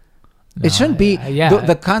consequences. No, it shouldn't be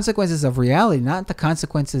the consequences of reality, not the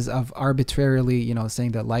consequences of arbitrarily,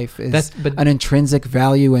 saying that life is an intrinsic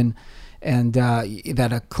value and that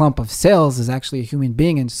a clump of cells is actually a human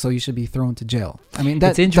being, and so you should be thrown to jail. I mean,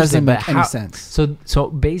 that doesn't make any sense. So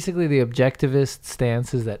basically, the objectivist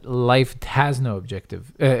stance is that life has no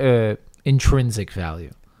objective intrinsic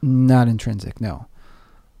value. Not intrinsic, no.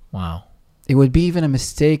 Wow. It would be even a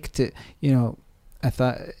mistake to, I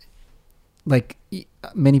thought, like,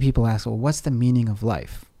 many people ask, well, what's the meaning of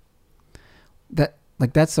life?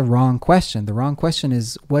 That's the wrong question. The wrong question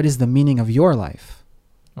is, what is the meaning of your life?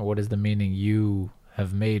 Or what is the meaning you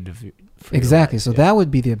have made for exactly. your life? So that would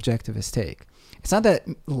be the objectivist take. It's not that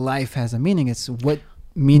life has a meaning. It's what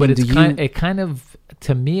meaning But it's do you... it kind of,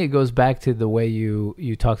 to me, it goes back to the way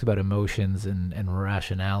you talked about emotions and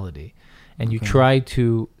rationality. And you Okay. try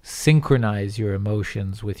to synchronize your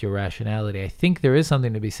emotions with your rationality. I think there is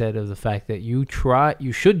something to be said of the fact that you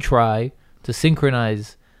should try to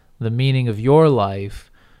synchronize the meaning of your life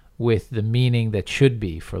with the meaning that should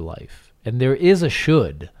be for life. And there is a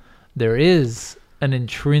should. There is an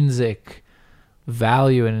intrinsic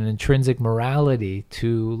value and an intrinsic morality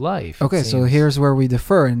to life. Okay, it so seems. here's where we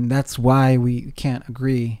differ, and that's why we can't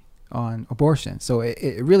agree on abortion. So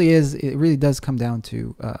it really does come down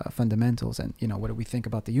to fundamentals, and what do we think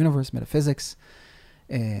about the universe, metaphysics,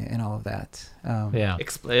 and all of that. Yeah.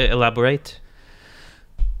 Elaborate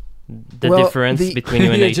the Well, difference between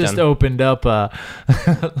you and You Eitan. just opened up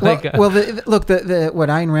like look, what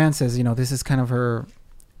Ayn Rand says, this is kind of her.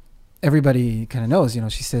 Everybody kind of knows,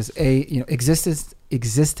 she says existence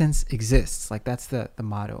exists. Like that's the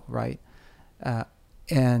motto, right?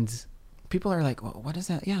 And people are like, well, what is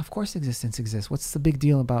that? Yeah, of course existence exists. What's the big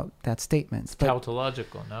deal about that statement?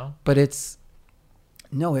 tautological, no? But it's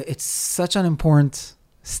such an important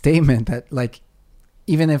statement that, like,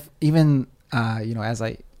 even as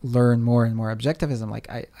I learn more and more objectivism, like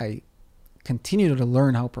I continue to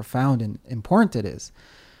learn how profound and important it is.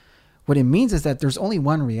 What it means is that there's only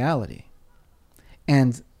one reality,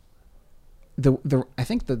 and I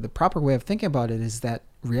think the proper way of thinking about it is that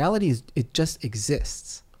reality it just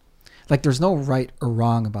exists. Like there's no right or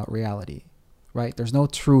wrong about reality, right? There's no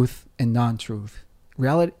truth and non-truth.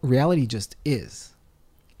 Reality just is.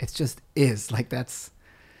 It just is. Like that's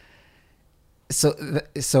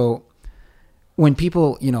so when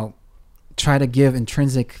people try to give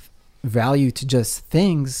intrinsic value to just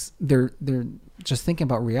things, they're just thinking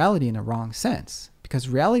about reality in a wrong sense, because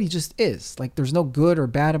reality just is. Like there's no good or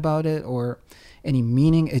bad about it or any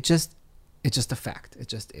meaning. It's just a fact. It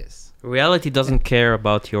just is. Reality doesn't care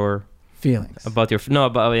about your feelings, about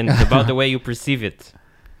the way you perceive it.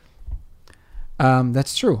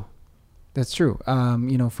 That's true. That's true.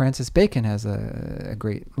 Francis Bacon has a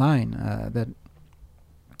great line that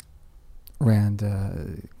Rand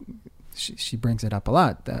she brings it up a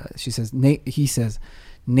lot. He says,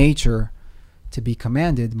 nature to be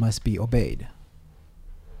commanded must be obeyed.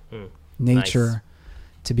 Nature Nice.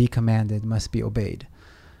 to be commanded must be obeyed.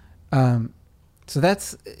 So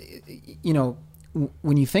that's,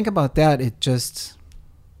 when you think about that, it just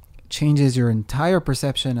changes your entire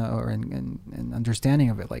perception and understanding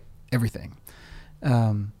of it, like everything.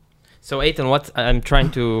 So Eitan, I'm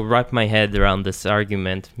trying to wrap my head around this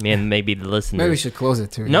argument, me and maybe the listeners. Maybe we should close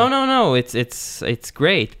it too. No. It's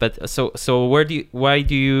great, but so why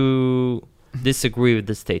do you disagree with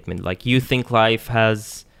this statement? Like, you think life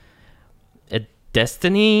has a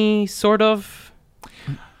destiny, sort of?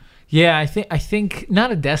 Yeah, I think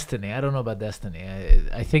not a destiny. I don't know about destiny.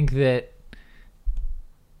 I think that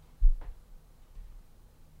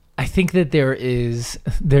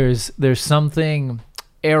there's something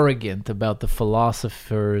arrogant about the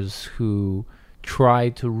philosophers who try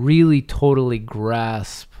to really totally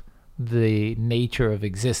grasp the nature of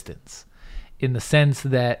existence, in the sense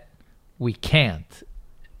that we can't.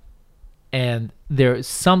 And there's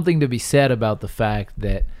something to be said about the fact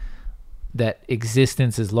that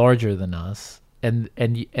existence is larger than us, and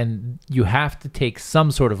you have to take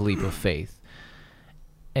some sort of leap of faith,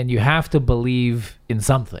 and you have to believe in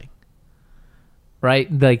something, right?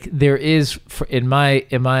 Like there is, in my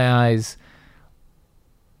eyes,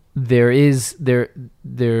 there is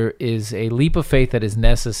a leap of faith that is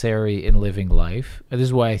necessary in living life. And this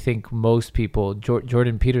is why I think most people,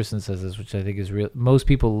 Jordan Peterson says this, which I think is real. Most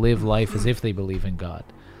people live life as if they believe in God.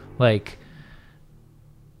 Like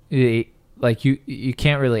you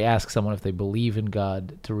can't really ask someone if they believe in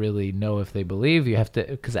God to really know if they believe. You have to,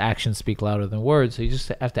 because actions speak louder than words. So you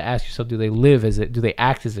just have to ask yourself, do they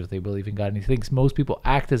act as if they believe in God? And he thinks most people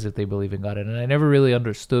act as if they believe in God. And I never really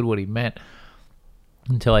understood what he meant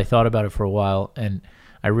until I thought about it for a while, and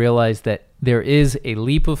I realized that there is a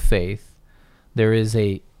leap of faith, there is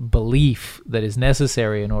a belief that is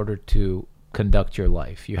necessary in order to conduct your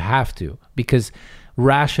life. You have to, because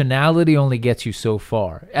rationality only gets you so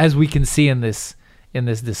far, as we can see in this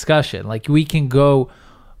discussion. Like we can go,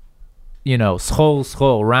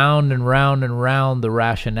 scroll round and round and round the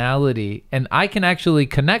rationality, and I can actually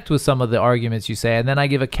connect with some of the arguments you say, and then I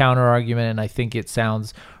give a counter argument and I think it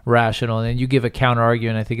sounds rational, and then you give a counter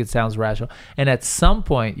argument and I think it sounds rational, and at some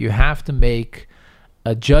point you have to make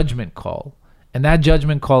a judgment call, and that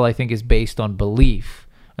judgment call I think is based on belief,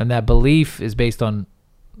 and that belief is based on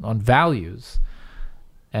values,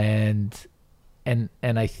 and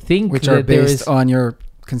I think which that are based on your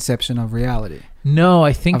conception of reality. No,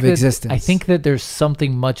 I think of that existence. I think that there's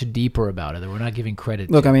something much deeper about it that we're not giving credit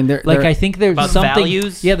Look, to. I mean, there, Like there- I think there's About something.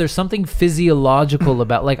 values? Yeah, there's something physiological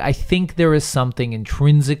about. Like I think there is something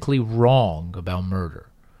intrinsically wrong about murder,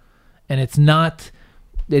 and it's not.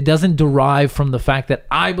 It doesn't derive from the fact that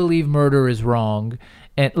I believe murder is wrong.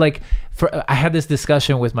 And like, I had this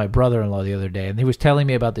discussion with my brother-in-law the other day, and he was telling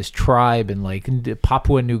me about this tribe in like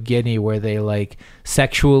Papua New Guinea where they like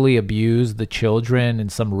sexually abuse the children in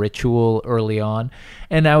some ritual early on.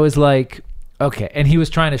 And I was like, okay. And he was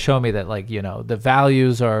trying to show me that like, you know, the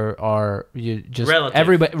values are you just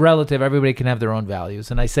everybody can have their own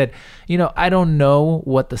values. And I said, you know, I don't know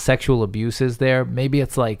what the sexual abuse is there. Maybe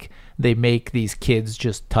it's like they make these kids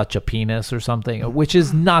just touch a penis or something, which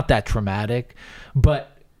is not that traumatic.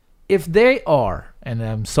 But if they are, and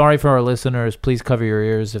I'm sorry for our listeners, please cover your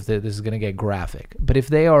ears if this is going to get graphic, but if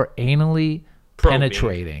they are anally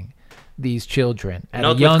penetrating these children at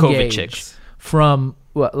Not a young with COVID age, chicks. from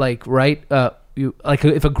what, like, right, like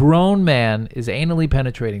if a grown man is anally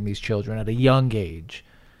penetrating these children at a young age,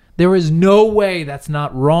 there is no way that's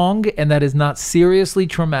not wrong, and that is not seriously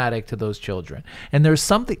traumatic to those children. And there's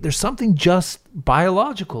something just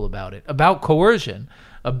biological about it, about coercion,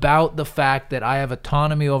 about the fact that I have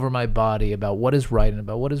autonomy over my body, about what is right and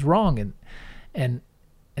about what is wrong, and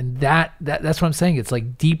that's what I'm saying. It's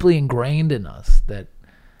like deeply ingrained in us that.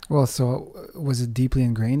 Well, so was it deeply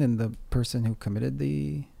ingrained in the person who committed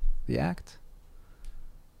the act?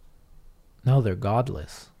 No, they're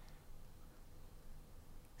godless.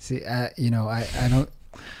 See, you know, I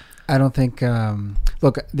don't think.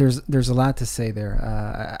 Look, there's a lot to say there.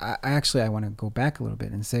 I want to go back a little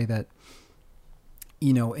bit and say that,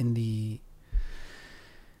 you know, in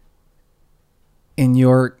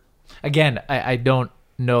your. Again, I don't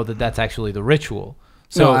know that that's actually the ritual.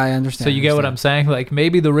 So No, I understand. So you get what I'm saying? Like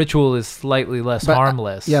maybe the ritual is slightly less But,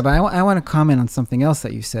 harmless. Yeah, but I want to comment on something else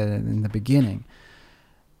that you said in the beginning.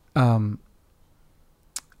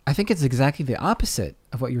 I think it's exactly the opposite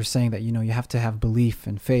of what you're saying, that, you know, you have to have belief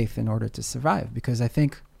and faith in order to survive. Because I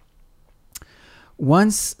think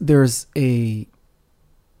once there's a,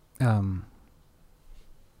 you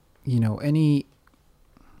know,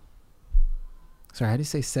 sorry, how do you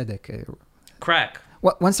say tzedek? Crack.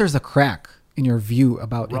 Once there's a crack in your view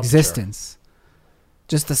about Rupture. existence,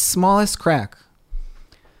 just the smallest crack,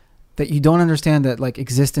 that you don't understand that like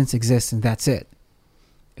existence exists and that's it.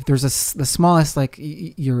 If there's the smallest, like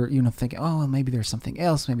you're, you know, thinking, oh, well, maybe there's something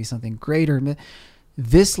else, maybe something greater.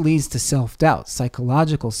 This leads to self-doubt,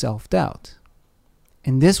 psychological self-doubt.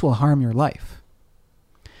 And this will harm your life.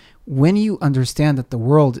 When you understand that the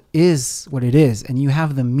world is what it is and you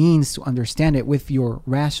have the means to understand it with your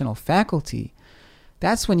rational faculty,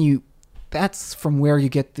 that's from where you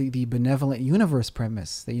get the benevolent universe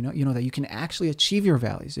premise, that you know that you can actually achieve your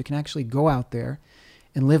values. You can actually go out there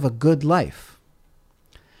and live a good life.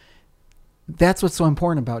 That's what's so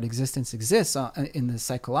important about existence exists in the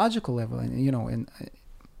psychological level, and, you know,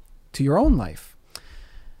 to your own life.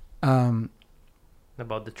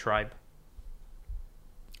 About the tribe.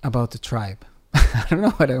 About the tribe. I don't know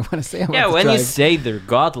what I want to say about the When tribe. you say they're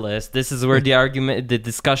godless, this is where the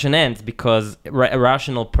discussion ends, because a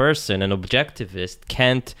rational person, an objectivist,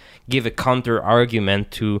 can't give a counter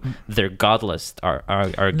argument to their godless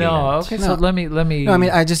argument. No. Okay. So let me. No, I mean,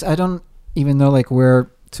 I don't even know like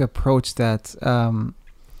where to approach that.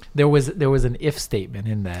 There was an if statement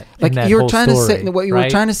in that. Like in that you were whole trying story, to say, what you right? were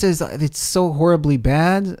trying to say is that it's so horribly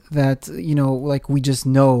bad that, you know, like we just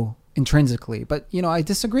know intrinsically. But, you know, I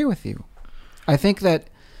disagree with you. I think that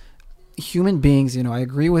human beings, you know, I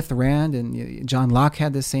agree with Rand, and John Locke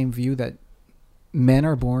had the same view that men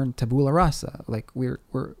are born tabula rasa. Like we're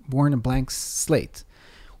born a blank slate.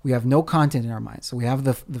 We have no content in our minds. So we have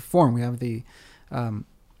the form, we have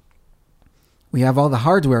we have all the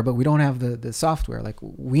hardware, but we don't have the software. Like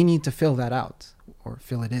we need to fill that out or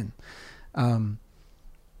fill it in.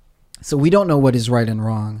 So we don't know what is right and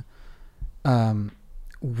wrong. So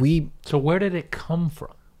where did it come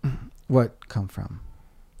from? What come from?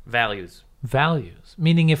 Values. Values.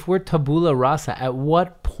 Meaning, if we're tabula rasa, at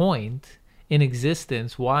what point in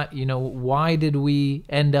existence, why did we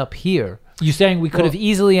end up here? You're saying we could have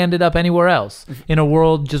easily ended up anywhere else in a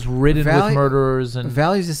world just ridden with murderers and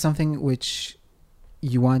values is something which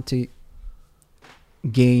you want to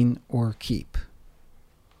gain or keep.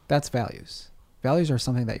 That's values. Values are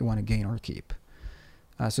something that you want to gain or keep.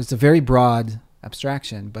 So it's a very broad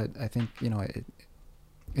abstraction, but I think, you know,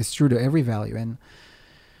 it's true to every value.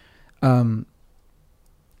 And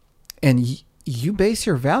you base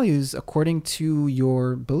your values according to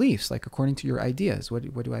your beliefs, like according to your ideas.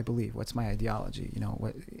 What do I believe? What's my ideology? You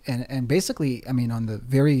know, and basically, I mean, on the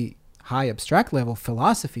very high abstract level,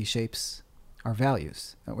 philosophy shapes our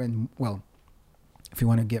values. And, well, if you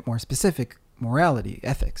want to get more specific, morality,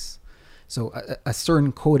 ethics. So a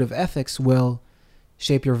certain code of ethics will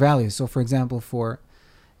shape your values. So, for example, for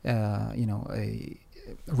a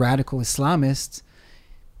radical Islamist,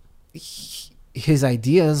 his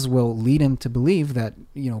ideas will lead him to believe that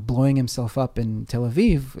blowing himself up in Tel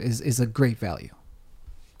Aviv is a great value.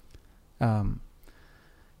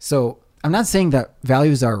 So I'm not saying that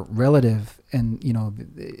values are relative, and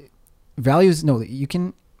values. No, you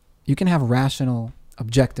can have rational,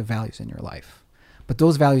 objective values in your life, but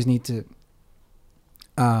those values need to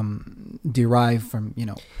derive from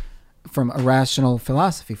a rational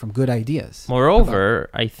philosophy, from good ideas.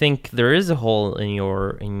 Moreover, I think there is a hole in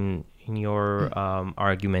your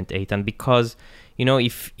argument, Eitan, because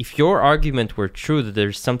if your argument were true, that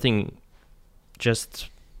there's something just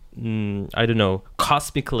I don't know,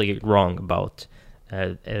 cosmically wrong about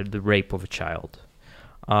the rape of a child.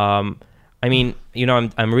 I mean,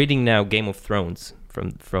 I'm reading now Game of Thrones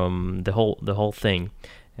from the whole thing,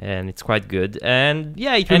 and it's quite good. And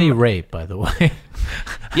yeah, any rape, by the way.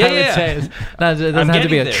 Yeah. It doesn't have to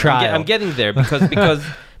be a trial. I'm getting there because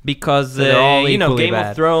Game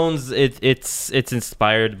of Thrones, it's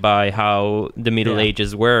inspired by how the Middle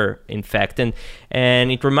Ages were, in fact,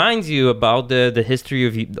 and it reminds you about the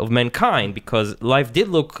history of mankind, because life did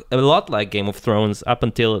look a lot like Game of Thrones up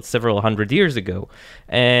until several hundred years ago.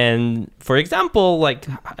 And for example, like,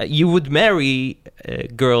 you would marry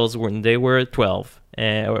girls when they were 12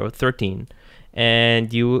 or 13,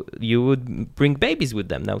 and you would bring babies with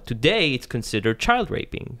them. Now today it's considered child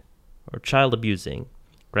raping or child abusing.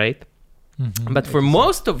 Right? Mm-hmm. But for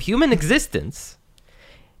most of human existence,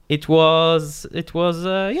 it was you did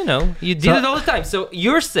it all the time. So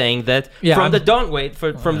you're saying that from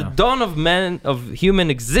the dawn of human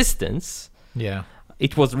existence,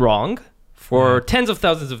 it was wrong. For tens of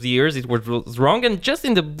thousands of years, it was wrong, and just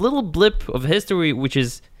in the little blip of history, which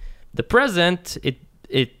is the present,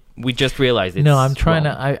 we just realized it's I'm trying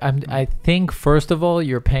wrong. I think, first of all,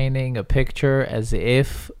 you're painting a picture as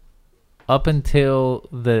if up until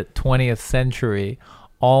the 20th century,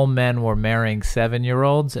 all men were marrying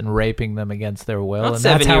 7-year-olds and raping them against their will. Not and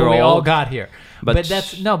that's how we all got here. But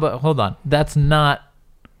hold on. That's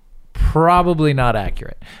probably not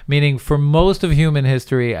accurate. Meaning, for most of human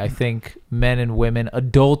history, I think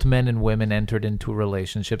adult men and women entered into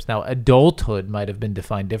relationships. Now, adulthood might have been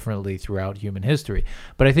defined differently throughout human history.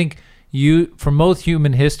 But I think for most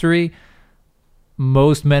human history,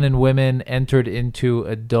 most men and women entered into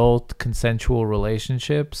adult consensual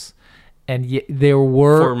relationships, and there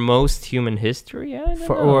were for most human history,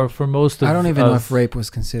 for most of. I don't even know if rape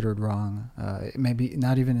was considered wrong. Maybe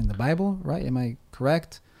not even in the Bible, right? Am I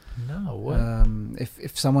correct? No. What?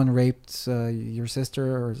 If someone raped your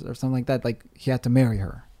sister or something like that, like, he had to marry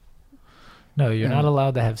her. No, you're not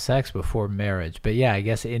allowed to have sex before marriage. But yeah, I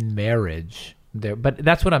guess in marriage there. But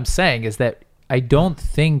that's what I'm saying, is that I don't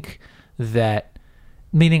think that.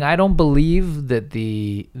 Meaning, I don't believe that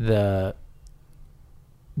the But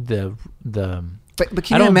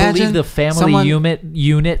can I don't you imagine believe the family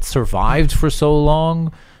unit survived for so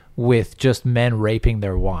long with just men raping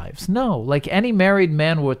their wives. No, like, any married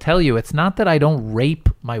man will tell you, it's not that I don't rape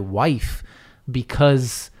my wife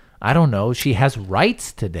because, I don't know, she has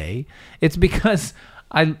rights today. It's because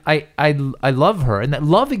I love her, and that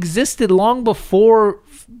love existed long before,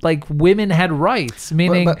 like, women had rights.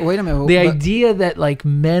 Meaning, but wait a minute, the idea that, like,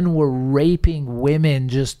 men were raping women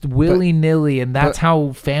just willy-nilly, and that's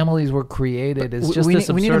how families were created is just this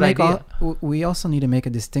absurd idea. We also need to make a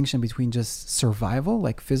distinction between just survival,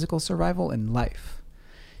 like physical survival, and life,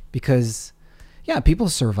 because people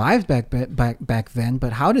survived back then,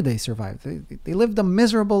 but how did they survive? They lived a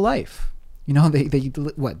miserable life. They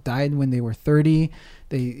died when they were 30.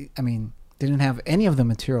 They didn't have any of the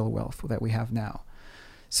material wealth that we have now.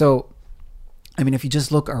 So, if you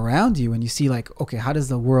just look around you and you see, like, okay, how does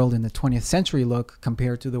the world in the 20th century look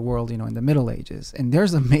compared to the world, in the Middle Ages? And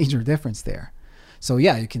there's a major difference there. So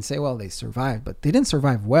you can say, well, they survived, but they didn't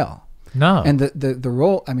survive well. No. And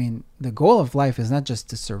the goal of life is not just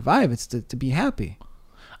to survive, it's to be happy.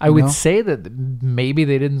 I would say that maybe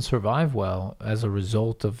they didn't survive well as a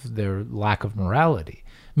result of their lack of morality.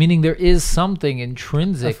 Meaning, there is something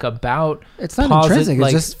intrinsic about... It's not intrinsic,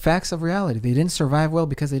 it's just facts of reality. They didn't survive well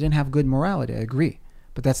because they didn't have good morality, I agree.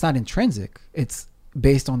 But that's not intrinsic. It's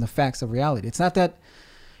based on the facts of reality. It's not that...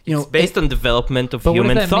 It's based on development of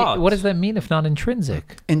human thought. What does that mean if not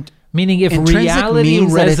intrinsic? Meaning, if reality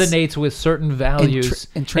resonates with certain values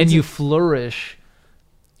and you flourish...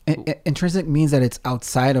 Intrinsic means that it's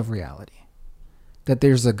outside of reality. That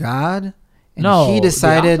there's a God, And No, he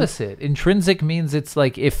decided. the opposite. Intrinsic means it's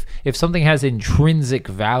like if something has intrinsic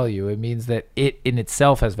value, it means that it in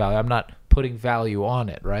itself has value. I'm not putting value on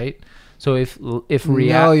it, right? So if No,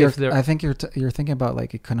 there, I think you're thinking about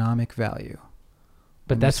like economic value.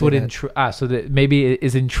 but when you that's say what that. so that maybe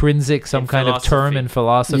is intrinsic some In kind of term philosophy. in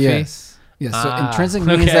philosophy. Yes. Yes. So Ah, intrinsic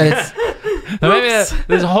means okay. that it's Now maybe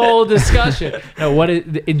there's a whole discussion. No,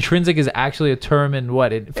 the intrinsic is actually a term in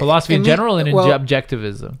what in philosophy in general and in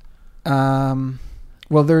objectivism.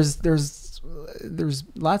 Well, there's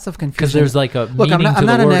lots of confusion Because there's like a Look, meaning I'm to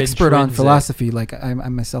not the an word expert on intrinsic. philosophy. Like I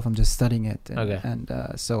myself, I'm just studying it. And, Okay.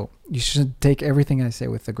 And so you should take everything I say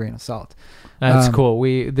with a grain of salt. That's cool.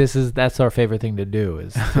 That's our favorite thing to do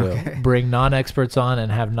is to Okay. bring non-experts on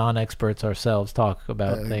and have non-experts ourselves talk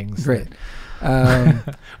about things. Great.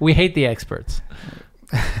 We hate the experts.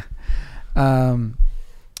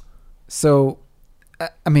 So,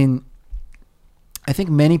 I mean, I think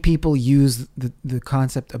many people use the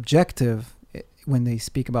concept objective when they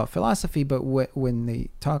speak about philosophy, but when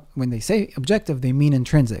they say objective, they mean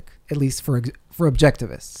intrinsic, at least for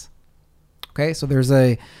objectivists. Okay, so there's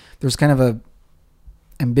kind of a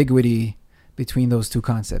ambiguity between those two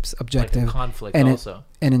concepts, objective Like a conflict and also.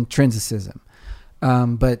 and intrinsicism.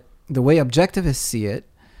 But the way objectivists see it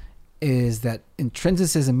is that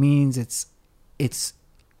intrinsicism means it's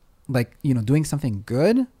like, doing something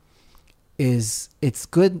good it's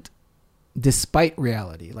good despite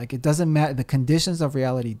reality. Like it doesn't matter. The conditions of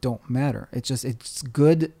reality don't matter. It's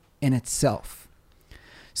good in itself.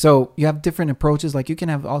 So you have different approaches. Like you can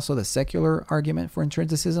have also the secular argument for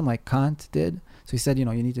intrinsicism, like Kant did. So he said, you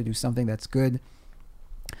need to do something that's good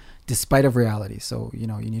despite of reality. So, you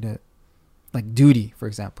need to, like duty, for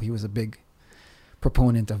example. He was a big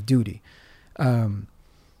proponent of duty.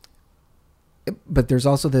 But there's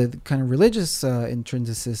also the kind of religious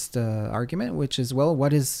intrinsicist argument, which is, well,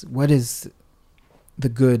 what is the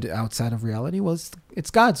good outside of reality? Well,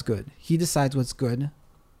 it's God's good. He decides what's good,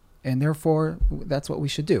 and therefore that's what we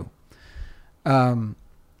should do. But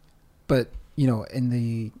in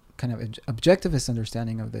the kind of objectivist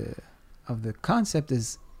understanding of the concept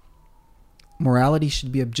is morality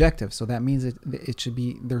should be objective. So that means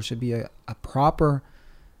there should be a proper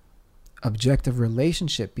objective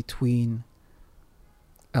relationship between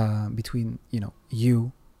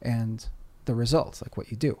you and the results, like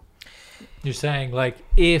what you do. You're saying like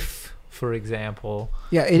if, for example,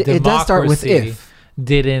 it does start with if.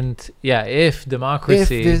 If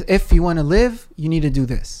democracy, if you want to live, you need to do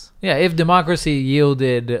this. Yeah, if democracy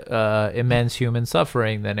yielded immense human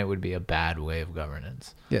suffering, then it would be a bad way of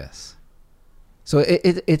governance. Yes. So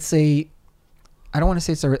it's a, I don't want to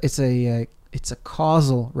say it's a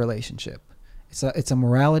causal relationship. It's a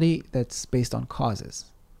morality that's based on causes.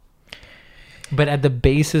 But at the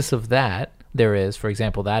basis of that, there is, for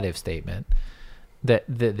example, that if statement, that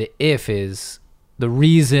the if is the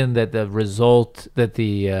reason that the result, that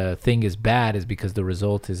the thing is bad is because the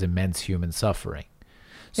result is immense human suffering.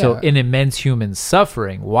 So in immense human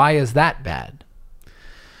suffering, why is that bad?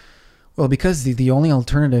 Well, because the only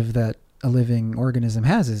alternative that a living organism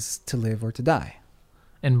has is to live or to die.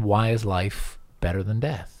 And why is life better than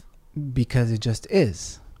death? Because it just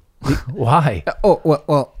is. Why?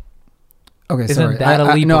 Well. Okay, Isn't sorry. that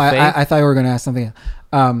a leap of faith? I thought you were going to ask something.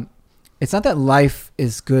 It's not that life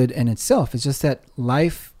is good in itself. It's just that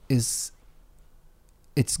life is.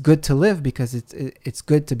 It's good to live because it's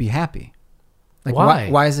good to be happy. Like why?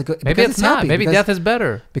 Why is it good? Maybe because it's not. happy. Maybe death is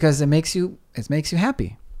better. Because it makes you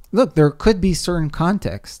happy. Look, there could be certain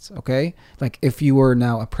contexts. Okay, like if you were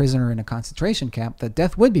now a prisoner in a concentration camp, that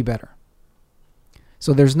death would be better.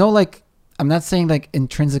 So there's no like. I'm not saying like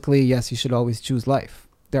intrinsically, yes, you should always choose life.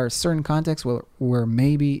 There are certain contexts where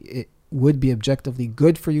maybe it would be objectively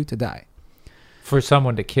good for you to die. For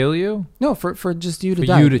someone to kill you? No, for just you to for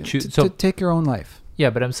die. You to choose. To take your own life. Yeah,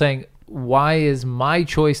 but I'm saying, why is my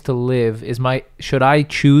choice to live, should I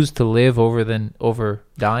choose to live over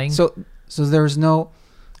dying? So there's no...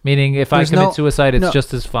 Meaning if I commit suicide, it's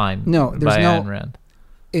just as fine. No, there's by no... Ayn Rand.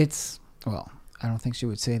 It's... Well, I don't think she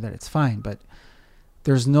would say that it's fine, but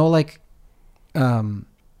there's no like...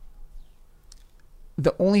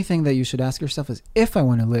 The only thing that you should ask yourself is, if I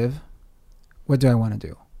want to live, what do I want to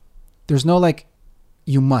do? There's no like,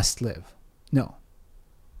 you must live. No.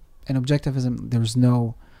 In objectivism, there's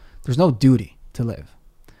no duty to live.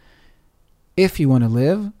 If you want to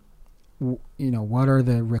live, what are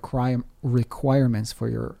the requirements for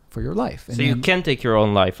your life? And so you can take your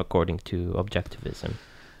own life according to objectivism.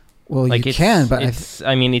 Well, like you can, but it's.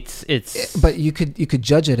 But you could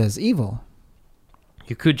judge it as evil.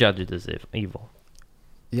 You could judge it as evil.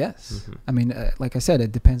 Yes. Mm-hmm. I mean, like I said,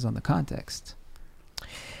 it depends on the context.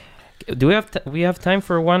 Do we have time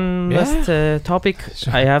for one last topic?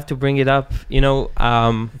 Sure. I have to bring it up.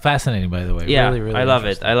 Fascinating, by the way. Yeah, really, really I love it.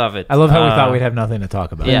 interesting. I love it. I love how we thought we'd have nothing to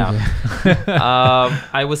talk about. Yeah.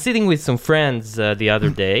 I was sitting with some friends the other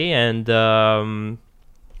day, and I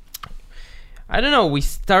don't know. We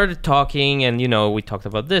started talking, and we talked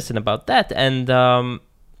about this and about that, and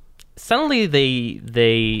suddenly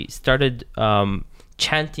they started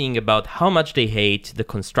chanting about how much they hate the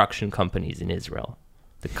construction companies in Israel,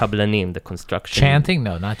 the Kablanim, the construction. Chanting?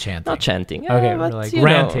 No, not chanting. Not chanting. Okay, but, like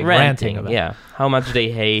ranting. ranting about it. Yeah, how much they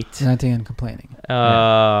hate. Ranting and complaining.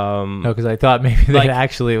 No, because I thought maybe they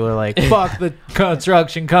actually were like, fuck the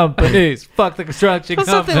construction companies. Fuck the construction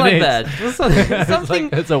companies. Something like that. Something.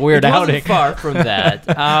 It's a weird outing. It wasn't far from that.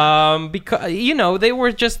 Because, they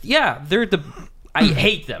were just, they're the... I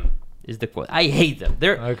hate them, is the quote. I hate them.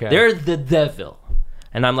 They're the devil.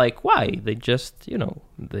 And I'm like, why? They just, they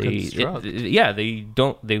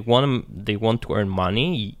want to earn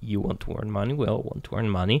money. You want to earn money. We all want to earn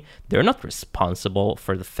money. They're not responsible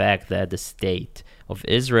for the fact that the state of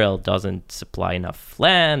Israel doesn't supply enough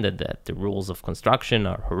land and that the rules of construction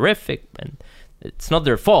are horrific. And it's not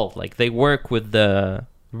their fault. Like, they work with the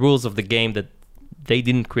rules of the game that they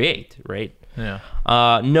didn't create, right? Yeah.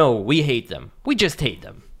 No, we hate them. We just hate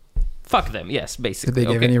them. Fuck them. Yes, basically. Did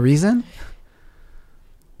they give any reason?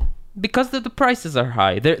 Because the prices are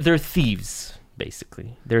high. They're thieves,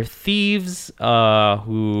 basically. They're thieves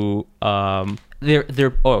who they're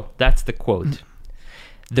that's the quote.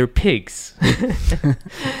 They're pigs.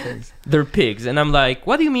 They're pigs. And I'm like,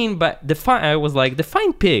 what do you mean by define? I was like,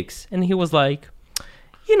 define pigs. And he was like,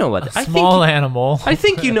 you know what? Small animal. I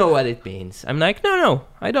think you know what it means. I'm like, no,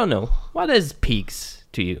 I don't know. What is pigs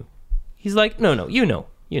to you? He's like, no, you know.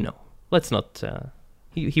 Let's not.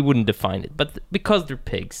 He wouldn't define it, but because they're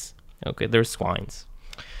pigs. Okay, they're swines.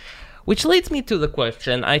 Which leads me to the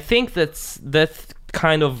question. I think that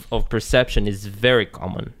kind of perception is very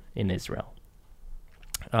common in Israel.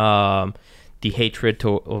 The hatred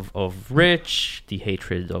of rich, the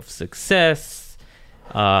hatred of success,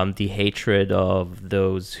 the hatred of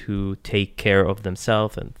those who take care of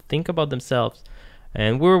themselves and think about themselves.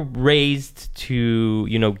 And we're raised to,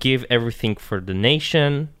 give everything for the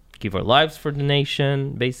nation, give our lives for the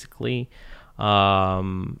nation, basically.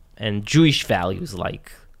 And Jewish values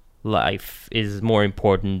like life is more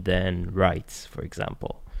important than rights, for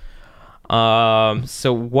example.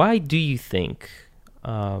 So why do you think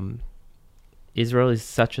Israel is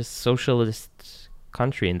such a socialist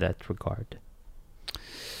country in that regard?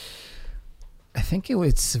 I think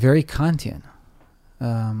it's very Kantian.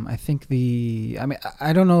 I think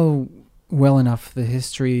I don't know well enough the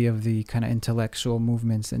history of the kind of intellectual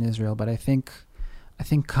movements in Israel, but I think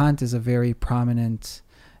Kant is a very prominent.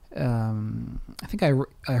 I think I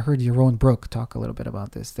heard Yaron Brook talk a little bit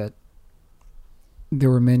about this, that there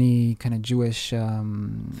were many kind of Jewish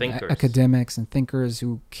academics and thinkers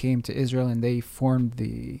who came to Israel, and they founded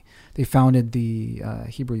the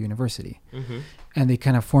Hebrew University, and they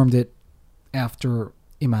kind of formed it after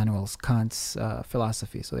Immanuel Kant's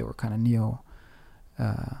philosophy. So they were kind of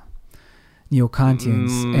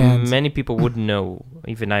neo-Kantians. And many people wouldn't know.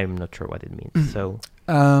 Even I'm not sure what it means. So.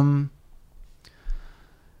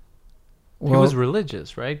 He was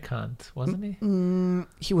religious, right, Kant, wasn't he?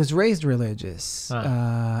 He was raised religious.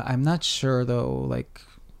 I'm not sure, though,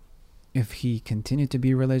 if he continued to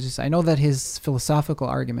be religious. I know that his philosophical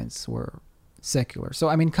arguments were secular. So,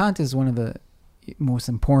 Kant is one of the most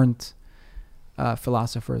important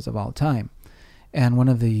philosophers of all time. And one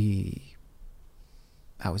of the,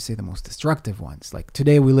 I would say, the most destructive ones. Like,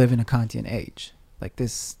 today we live in a Kantian age. Like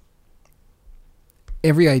this,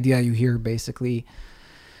 every idea you hear, basically,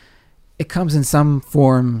 it comes in some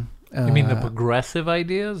form. You mean the progressive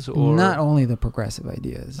ideas, or not only the progressive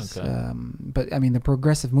ideas? Okay. But the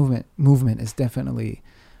progressive movement is definitely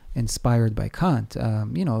inspired by Kant.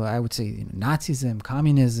 I would say Nazism,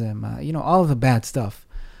 communism, all of the bad stuff.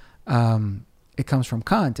 It comes from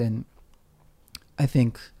Kant, and I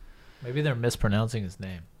think maybe they're mispronouncing his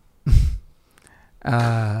name.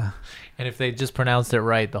 And if they just pronounced it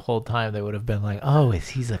right the whole time, they would have been like, "Oh,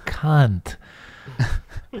 he's a cunt."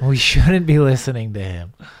 We shouldn't be listening to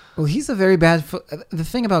him. Well, he's a very bad... the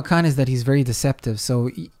thing about Kant is that he's very deceptive. So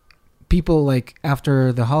people,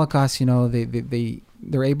 after the Holocaust,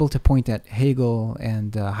 they're able to point at Hegel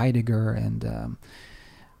and Heidegger and,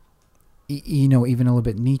 even a little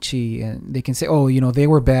bit Nietzsche. And they can say, they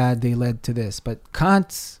were bad, they led to this. But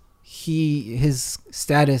Kant, his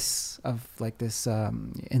status of this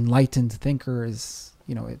enlightened thinker is,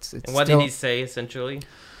 it's and what did he say, essentially?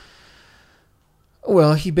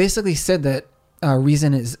 Well, he basically said that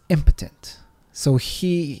reason is impotent. So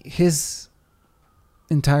his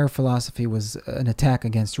entire philosophy was an attack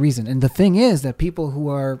against reason. And the thing is that people who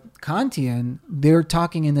are Kantian, they're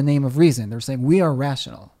talking in the name of reason. They're saying we are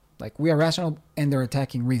rational. Like, we are rational, and they're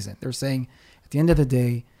attacking reason. They're saying at the end of the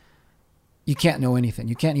day, you can't know anything.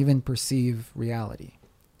 You can't even perceive reality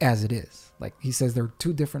as it is. Like, he says there are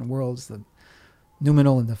two different worlds, the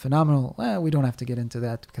noumenal and the phenomenal. We don't have to get into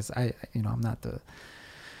that because I'm not the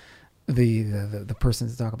person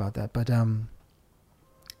to talk about that. But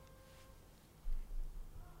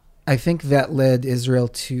I think that led Israel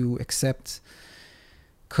to accept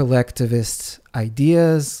collectivist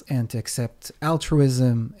ideas and to accept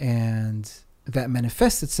altruism, and that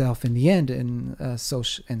manifests itself in the end in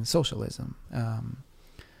socialism.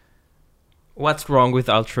 What's wrong with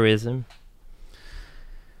altruism?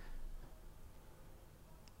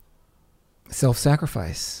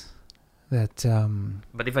 Self-sacrifice. That.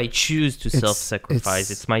 But if I choose to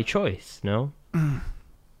self-sacrifice, it's my choice, no?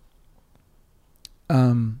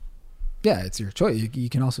 Yeah, it's your choice. You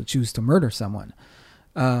can also choose to murder someone.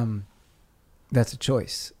 That's a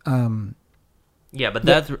choice. Yeah, but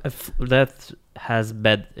that has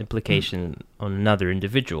bad implication on another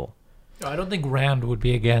individual. I don't think Rand would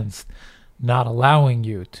be against not allowing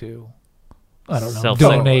you to, I don't know,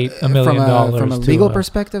 Self-sacrifice. donate $1 million from a legal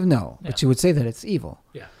perspective, no. Yeah. But she would say that it's evil.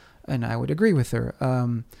 Yeah. And I would agree with her.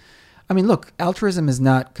 I mean, look, altruism is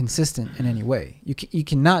not consistent in any way. You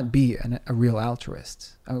cannot be a real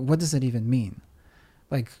altruist. I mean, what does it even mean?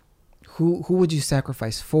 Like, who would you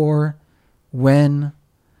sacrifice for? When?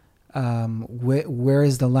 Where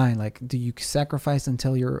is the line? Like, do you sacrifice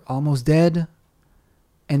until you're almost dead?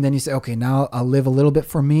 And then you say, okay, now I'll live a little bit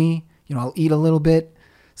for me. I'll eat a little bit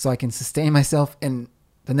so I can sustain myself. And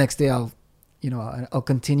the next day I'll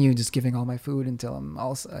continue just giving all my food until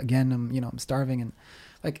I'm starving. And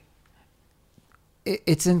like,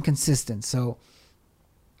 it's inconsistent. So,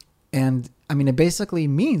 and I mean, it basically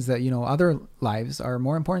means that, other lives are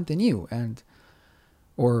more important than you,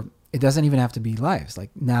 or it doesn't even have to be lives.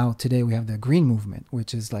 Like, now today we have the green movement,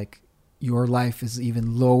 which is like your life is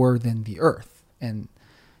even lower than the earth and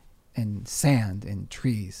sand and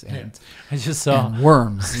trees and I just saw and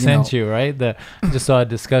worms. Sent you, right? I just saw a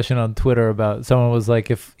discussion on Twitter about someone was like,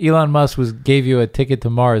 if Elon Musk gave you a ticket to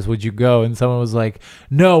Mars, would you go? And someone was like,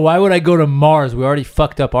 no, why would I go to Mars? We already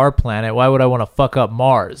fucked up our planet. Why would I want to fuck up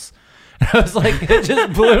Mars? And I was like, it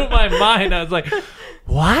just blew my mind. I was like,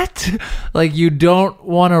 what? Like, you don't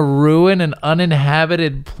want to ruin an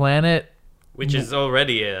uninhabited planet? Which is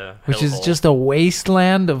already a Which is hellhole. just a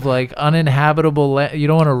wasteland of like uninhabitable land. You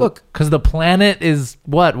don't want to Look, because the planet is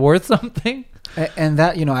what, worth something? And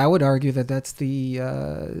that, I would argue that that's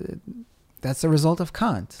the result of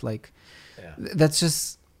Kant. Like, that's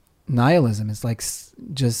just nihilism. It's like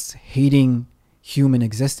just hating human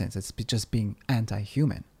existence. It's just being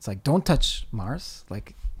anti-human. It's like, don't touch Mars.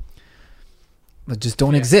 Like, just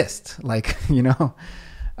don't exist. Like,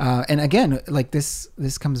 and again, like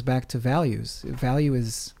this comes back to values. Value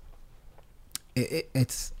is,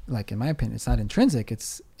 it's like, in my opinion, it's not intrinsic.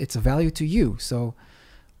 It's a value to you. So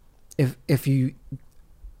if you,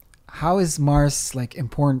 how is Mars like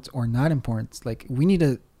important or not important? Like, we need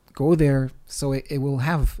to go there so it will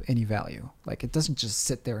have any value. Like, it doesn't just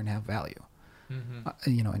sit there and have value,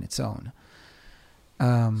 in its own.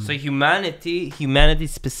 So humanity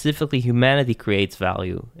specifically, humanity creates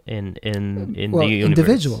value in the universe.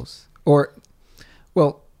 Individuals, or,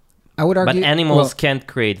 well, I would argue. But animals can't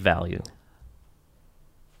create value.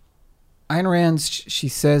 Ayn Rand, she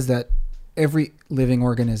says that every living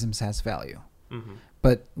organism has value,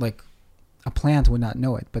 but like a plant would not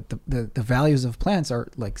know it. But the values of plants are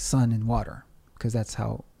like sun and water, because that's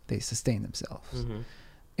how they sustain themselves.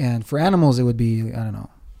 And for animals, it would be, I don't know,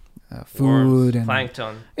 food and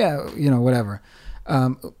plankton. Yeah, whatever.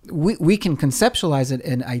 We can conceptualize it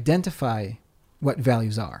and identify what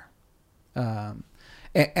values are.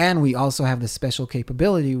 And we also have the special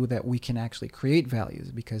capability that we can actually create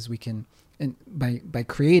values, because we can, and by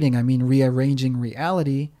creating, I mean rearranging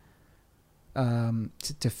reality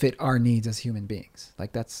to fit our needs as human beings.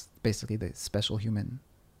 Like, that's basically the special human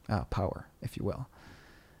power, if you will.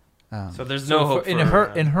 So there's no hope in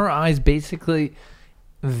her eyes. Basically,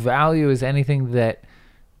 value is anything that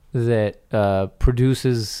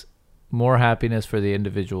produces more happiness for the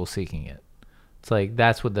individual seeking it. It's like,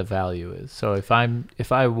 that's what the value is. So if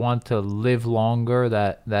I want to live longer,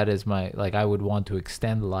 that is my, like, I would want to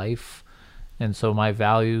extend life, and so my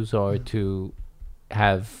values are to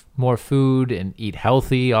have more food and eat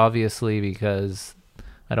healthy, obviously, because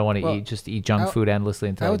I don't want to eat junk food endlessly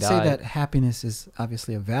until I die. I would say that happiness is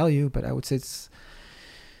obviously a value, but I would say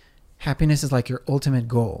happiness is like your ultimate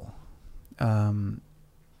goal.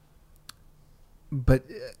 But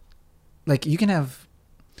like you can have,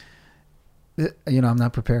 I'm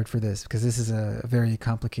not prepared for this because this is a very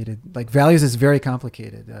complicated, like values is very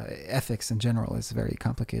complicated. Ethics in general is very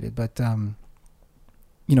complicated, but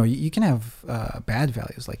you can have bad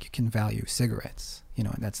values. Like you can value cigarettes,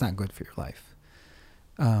 and that's not good for your life.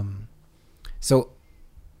 So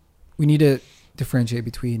we need to differentiate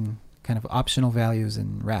between kind of optional values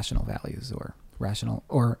and rational values, or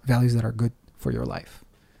values that are good for your life.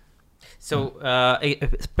 So a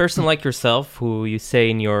person like yourself, who you say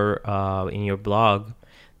in your blog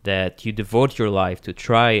that you devote your life to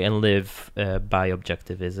try and live by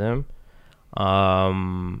objectivism,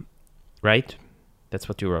 right? That's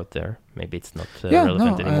what you wrote there. Maybe it's not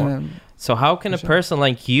relevant anymore. So how can a person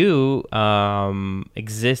like you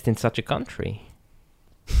exist in such a country?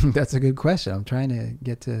 That's a good question. I'm trying to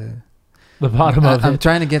get to the bottom of it. I'm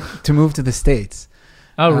trying to get to move to the States.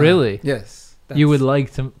 Oh, really? Yes. You would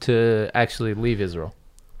like to actually leave Israel?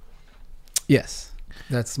 Yes.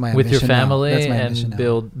 That's my with your ambition family now. That's my and ambition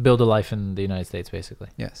now. build a life in the United States, basically.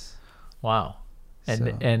 Yes. Wow.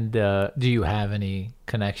 And do you have any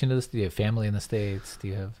connection to this? Do you have family in the States? Do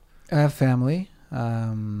you have? I have family. Not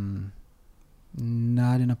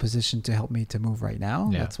in a position to help me to move right now.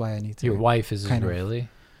 Yeah. That's why I need to. Your wife is Israeli?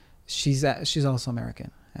 She's also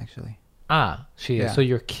American, actually. She is. Yeah. So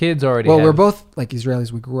your kids already Well, have... we're both like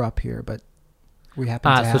Israelis. We grew up here, but we happen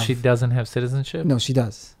to have... so she doesn't have citizenship? No, she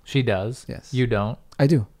does. She does? Yes. You don't? I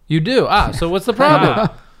do. You do? So what's the problem?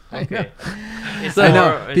 Okay. It's I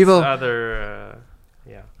know. People... other...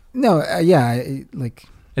 yeah. No, like...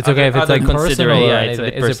 It's okay if it's like personal or yeah,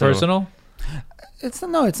 anything. Is it personal? It's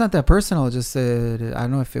not that personal. Just I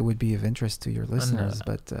don't know if it would be of interest to your listeners,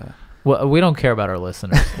 but... Well, we don't care about our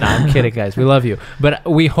listeners. No, I'm kidding, guys. We love you. But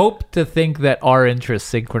we hope to think that our interests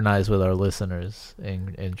synchronize with our listeners'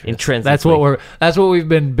 interests. Intrinsically. That's what we've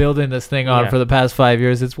been building this thing on for the past 5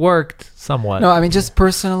 years. It's worked somewhat. No, I mean, just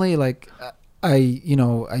personally, like, I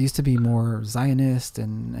used to be more Zionist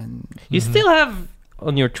and You still have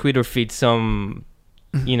on your Twitter feed some,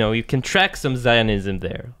 you can track some Zionism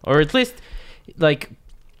there. Or at least, like,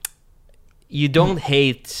 you don't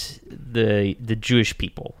hate the Jewish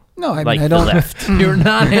people. No, I like mean, I don't. The left. You're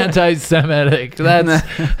not anti-Semitic.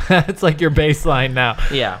 That's like your baseline now.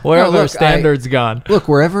 Yeah. Where are their standards gone? Look,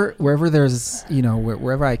 wherever there's,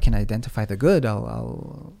 wherever I can identify the good,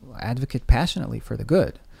 I'll advocate passionately for the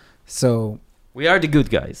good. So we are the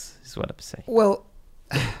good guys, is what I'm saying. Well,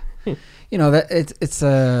 that it's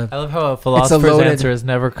a. I love how a philosopher's answer is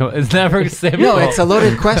never simple. No, it's a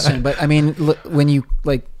loaded question, but I mean, when you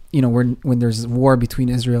like. When there's war between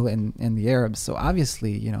Israel and the Arabs, so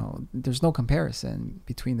obviously, there's no comparison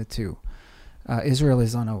between the two. Israel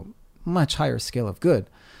is on a much higher scale of good.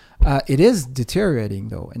 It is deteriorating,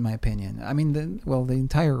 though, in my opinion. I mean, the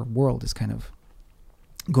entire world is kind of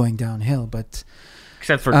going downhill, but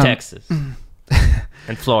except for Texas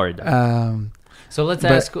and Florida. So let's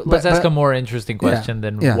ask a more interesting question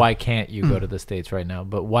than why can't you go to the States right now?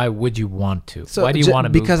 But why would you want to? So why do you want to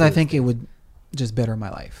move? Because I think it would just better my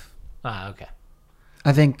life. Okay.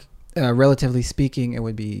 I think, relatively speaking, it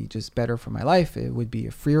would be just better for my life. It would be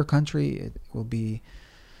a freer country. It will be.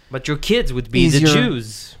 But your kids would be easier, the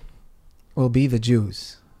Jews. Will be the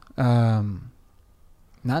Jews. Not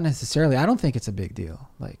necessarily. I don't think it's a big deal.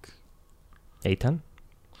 Like. Eitan?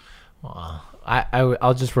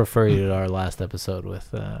 I'll just refer you to our last episode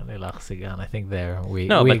with Lilach Sigan. I think there we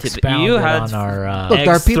expounded on our... look,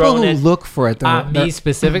 there are people who look for it. Me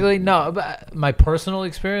specifically? No, but my personal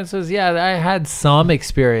experiences, I had some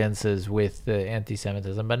experiences with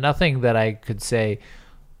anti-Semitism, but nothing that I could say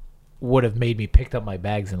would have made me pick up my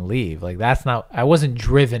bags and leave. Like, that's not... I wasn't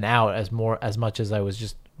driven out as much as I was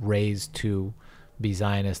just raised to be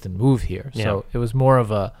Zionist and move here. Yeah. So it was more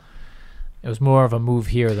of a move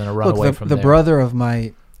here than a run away from the there. brother of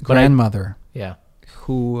my grandmother,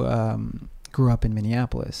 who grew up in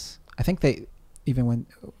Minneapolis. I think they went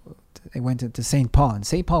to St. Paul, and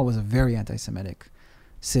St. Paul was a very anti-Semitic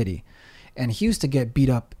city, and he used to get beat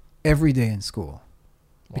up every day in school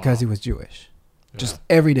because he was Jewish, just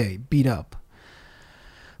every day beat up.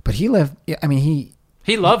 But he lived. I mean,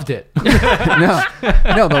 he loved it. no.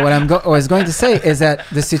 But what I was going to say is that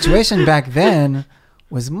the situation back then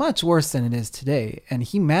was much worse than it is today, and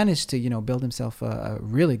he managed to build himself a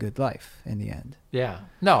really good life in the end. Yeah.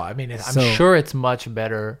 No, I mean, I'm sure it's much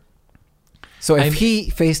better. So if he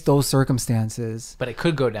faced those circumstances, but it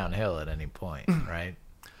could go downhill at any point, right?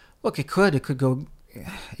 Look, it could go.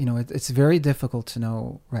 It's very difficult to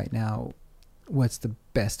know right now what's the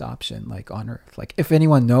best option, like on earth. Like, if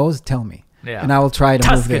anyone knows, tell me, and I will try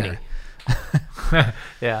to move there.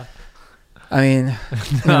 Yeah. I mean,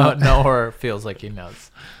 Nor feels like he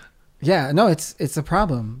knows. yeah, no, it's a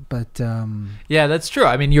problem, but Yeah, that's true.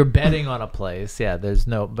 I mean, you're betting on a place. Yeah, there's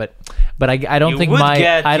no, but I don't You think would my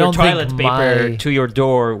get I your don't toilet think paper my to your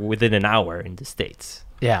door within an hour in the States.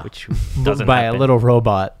 yeah, Which doesn't by happen. a little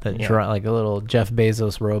robot that Yeah. like a little Jeff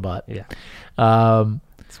Bezos robot. Yeah, Um,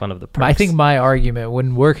 it's one of the I think perks. my argument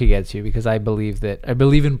wouldn't work against you because I believe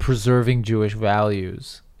in preserving Jewish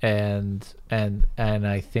values, and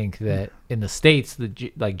I think that in the States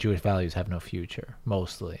like Jewish values have no future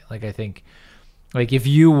mostly. Like I think like if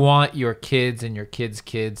you want your kids and your kids'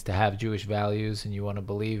 kids to have Jewish values and you want to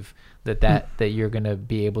believe that you're going to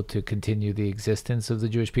be able to continue the existence of the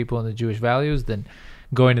Jewish people and the Jewish values, then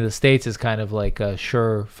going to the States is kind of like a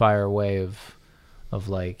surefire way of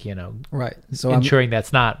like, you know, right. So ensuring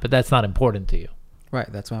that's not important to you. right.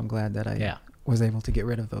 That's why I'm glad that I Yeah. was able to get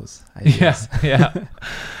rid of those Yeah, ideas. yeah.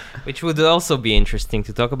 Which would also be interesting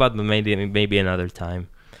to talk about, but maybe another time,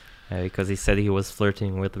 because he said he was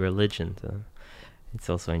flirting with religion. It's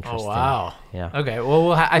also interesting. Oh wow. Yeah. Okay.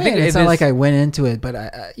 Well, I think it's not like I went into it, but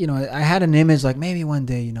I had an image like maybe one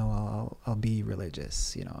day, you know, I'll be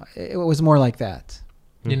religious. You know, it was more like that.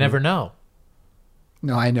 you never know.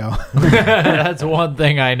 No, I know. That's one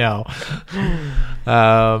thing I know.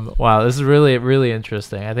 Wow, this is really, really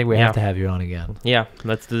interesting. I think we Yeah. have to have you on again. Yeah,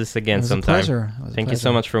 let's do this again It was sometime. a pleasure. It was a Thank you so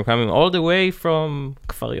pleasure. much for coming all the way from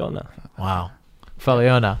Kfar Yona. Wow.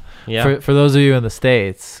 Faliona. Yeah. For those of you in the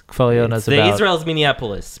States, Faliona It's is about Israel's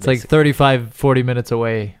Minneapolis. it's like 35, 40 minutes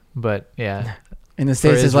away, but yeah. In the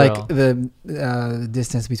States, it's Israel. like the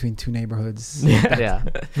distance between two neighborhoods. Yeah.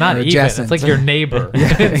 Not Or even. adjacent. It's like your neighbor.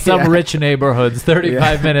 Yeah, In some yeah. rich neighborhoods,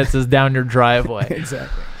 35 minutes is down your driveway.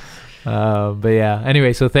 Exactly. But yeah.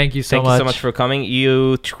 Anyway, so thank you so Thank much. you so much for coming.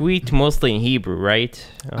 You tweet mostly in Hebrew, right?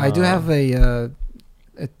 I do have a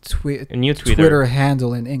new Twitter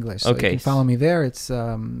handle in English. So Okay. you can follow me there. It's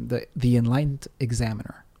the Enlightened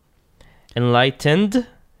Examiner. Enlightened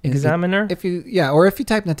Examiner. If you or if you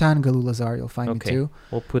type Natan Galulazar, you'll find Okay. me too.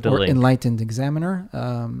 We'll put a Or link. Enlightened Examiner.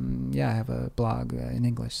 I have a blog in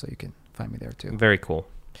English, so you can find me there too. Very cool.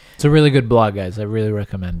 It's a really good blog, guys. I really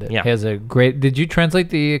recommend it. Yeah. It has a great. Did you translate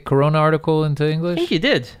the Corona article into I English? think you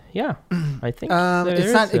did. Yeah. I think there It's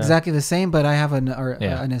is not a- exactly the same, but I have an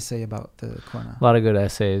Yeah. essay about the corona. A lot of good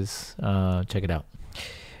essays. Check it out.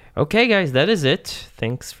 Okay, guys, that is it.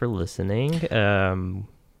 Thanks for listening.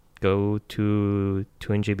 Go to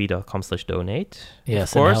twinjb.com/donate.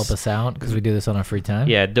 Yes, of and course. help us out because we do this on our free time.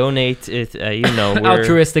 Yeah, donate it. We're,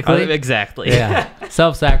 Altruistically. Exactly. Yeah.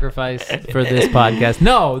 Self-sacrifice for this podcast.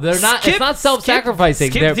 No, they're not. It's not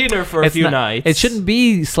self-sacrificing. Skip They're- dinner for a it's few not- nights. It shouldn't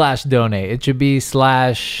be /donate. It should be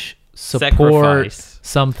 /support Sacrifice.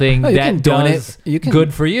 something Oh, you that can donate. does You can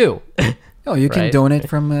good for you. Oh, you can Right? donate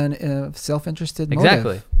from a self-interested motive.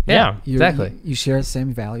 Exactly. Yeah, You- exactly. You share the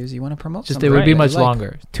same values. You want to promote. Just it something would be that much you like.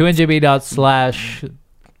 longer. 2njb./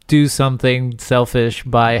 do something selfish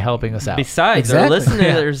by helping us out. Besides, Exactly. our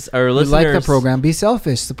listeners, You like the program? Be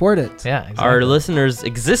selfish. Support it. Yeah, exactly. our listeners'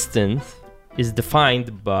 existence is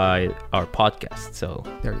defined by our podcast. So,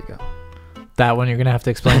 There you go. That one you're gonna have to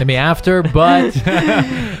explain to me after, but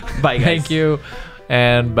bye, guys. thank you,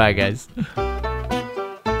 and bye, guys.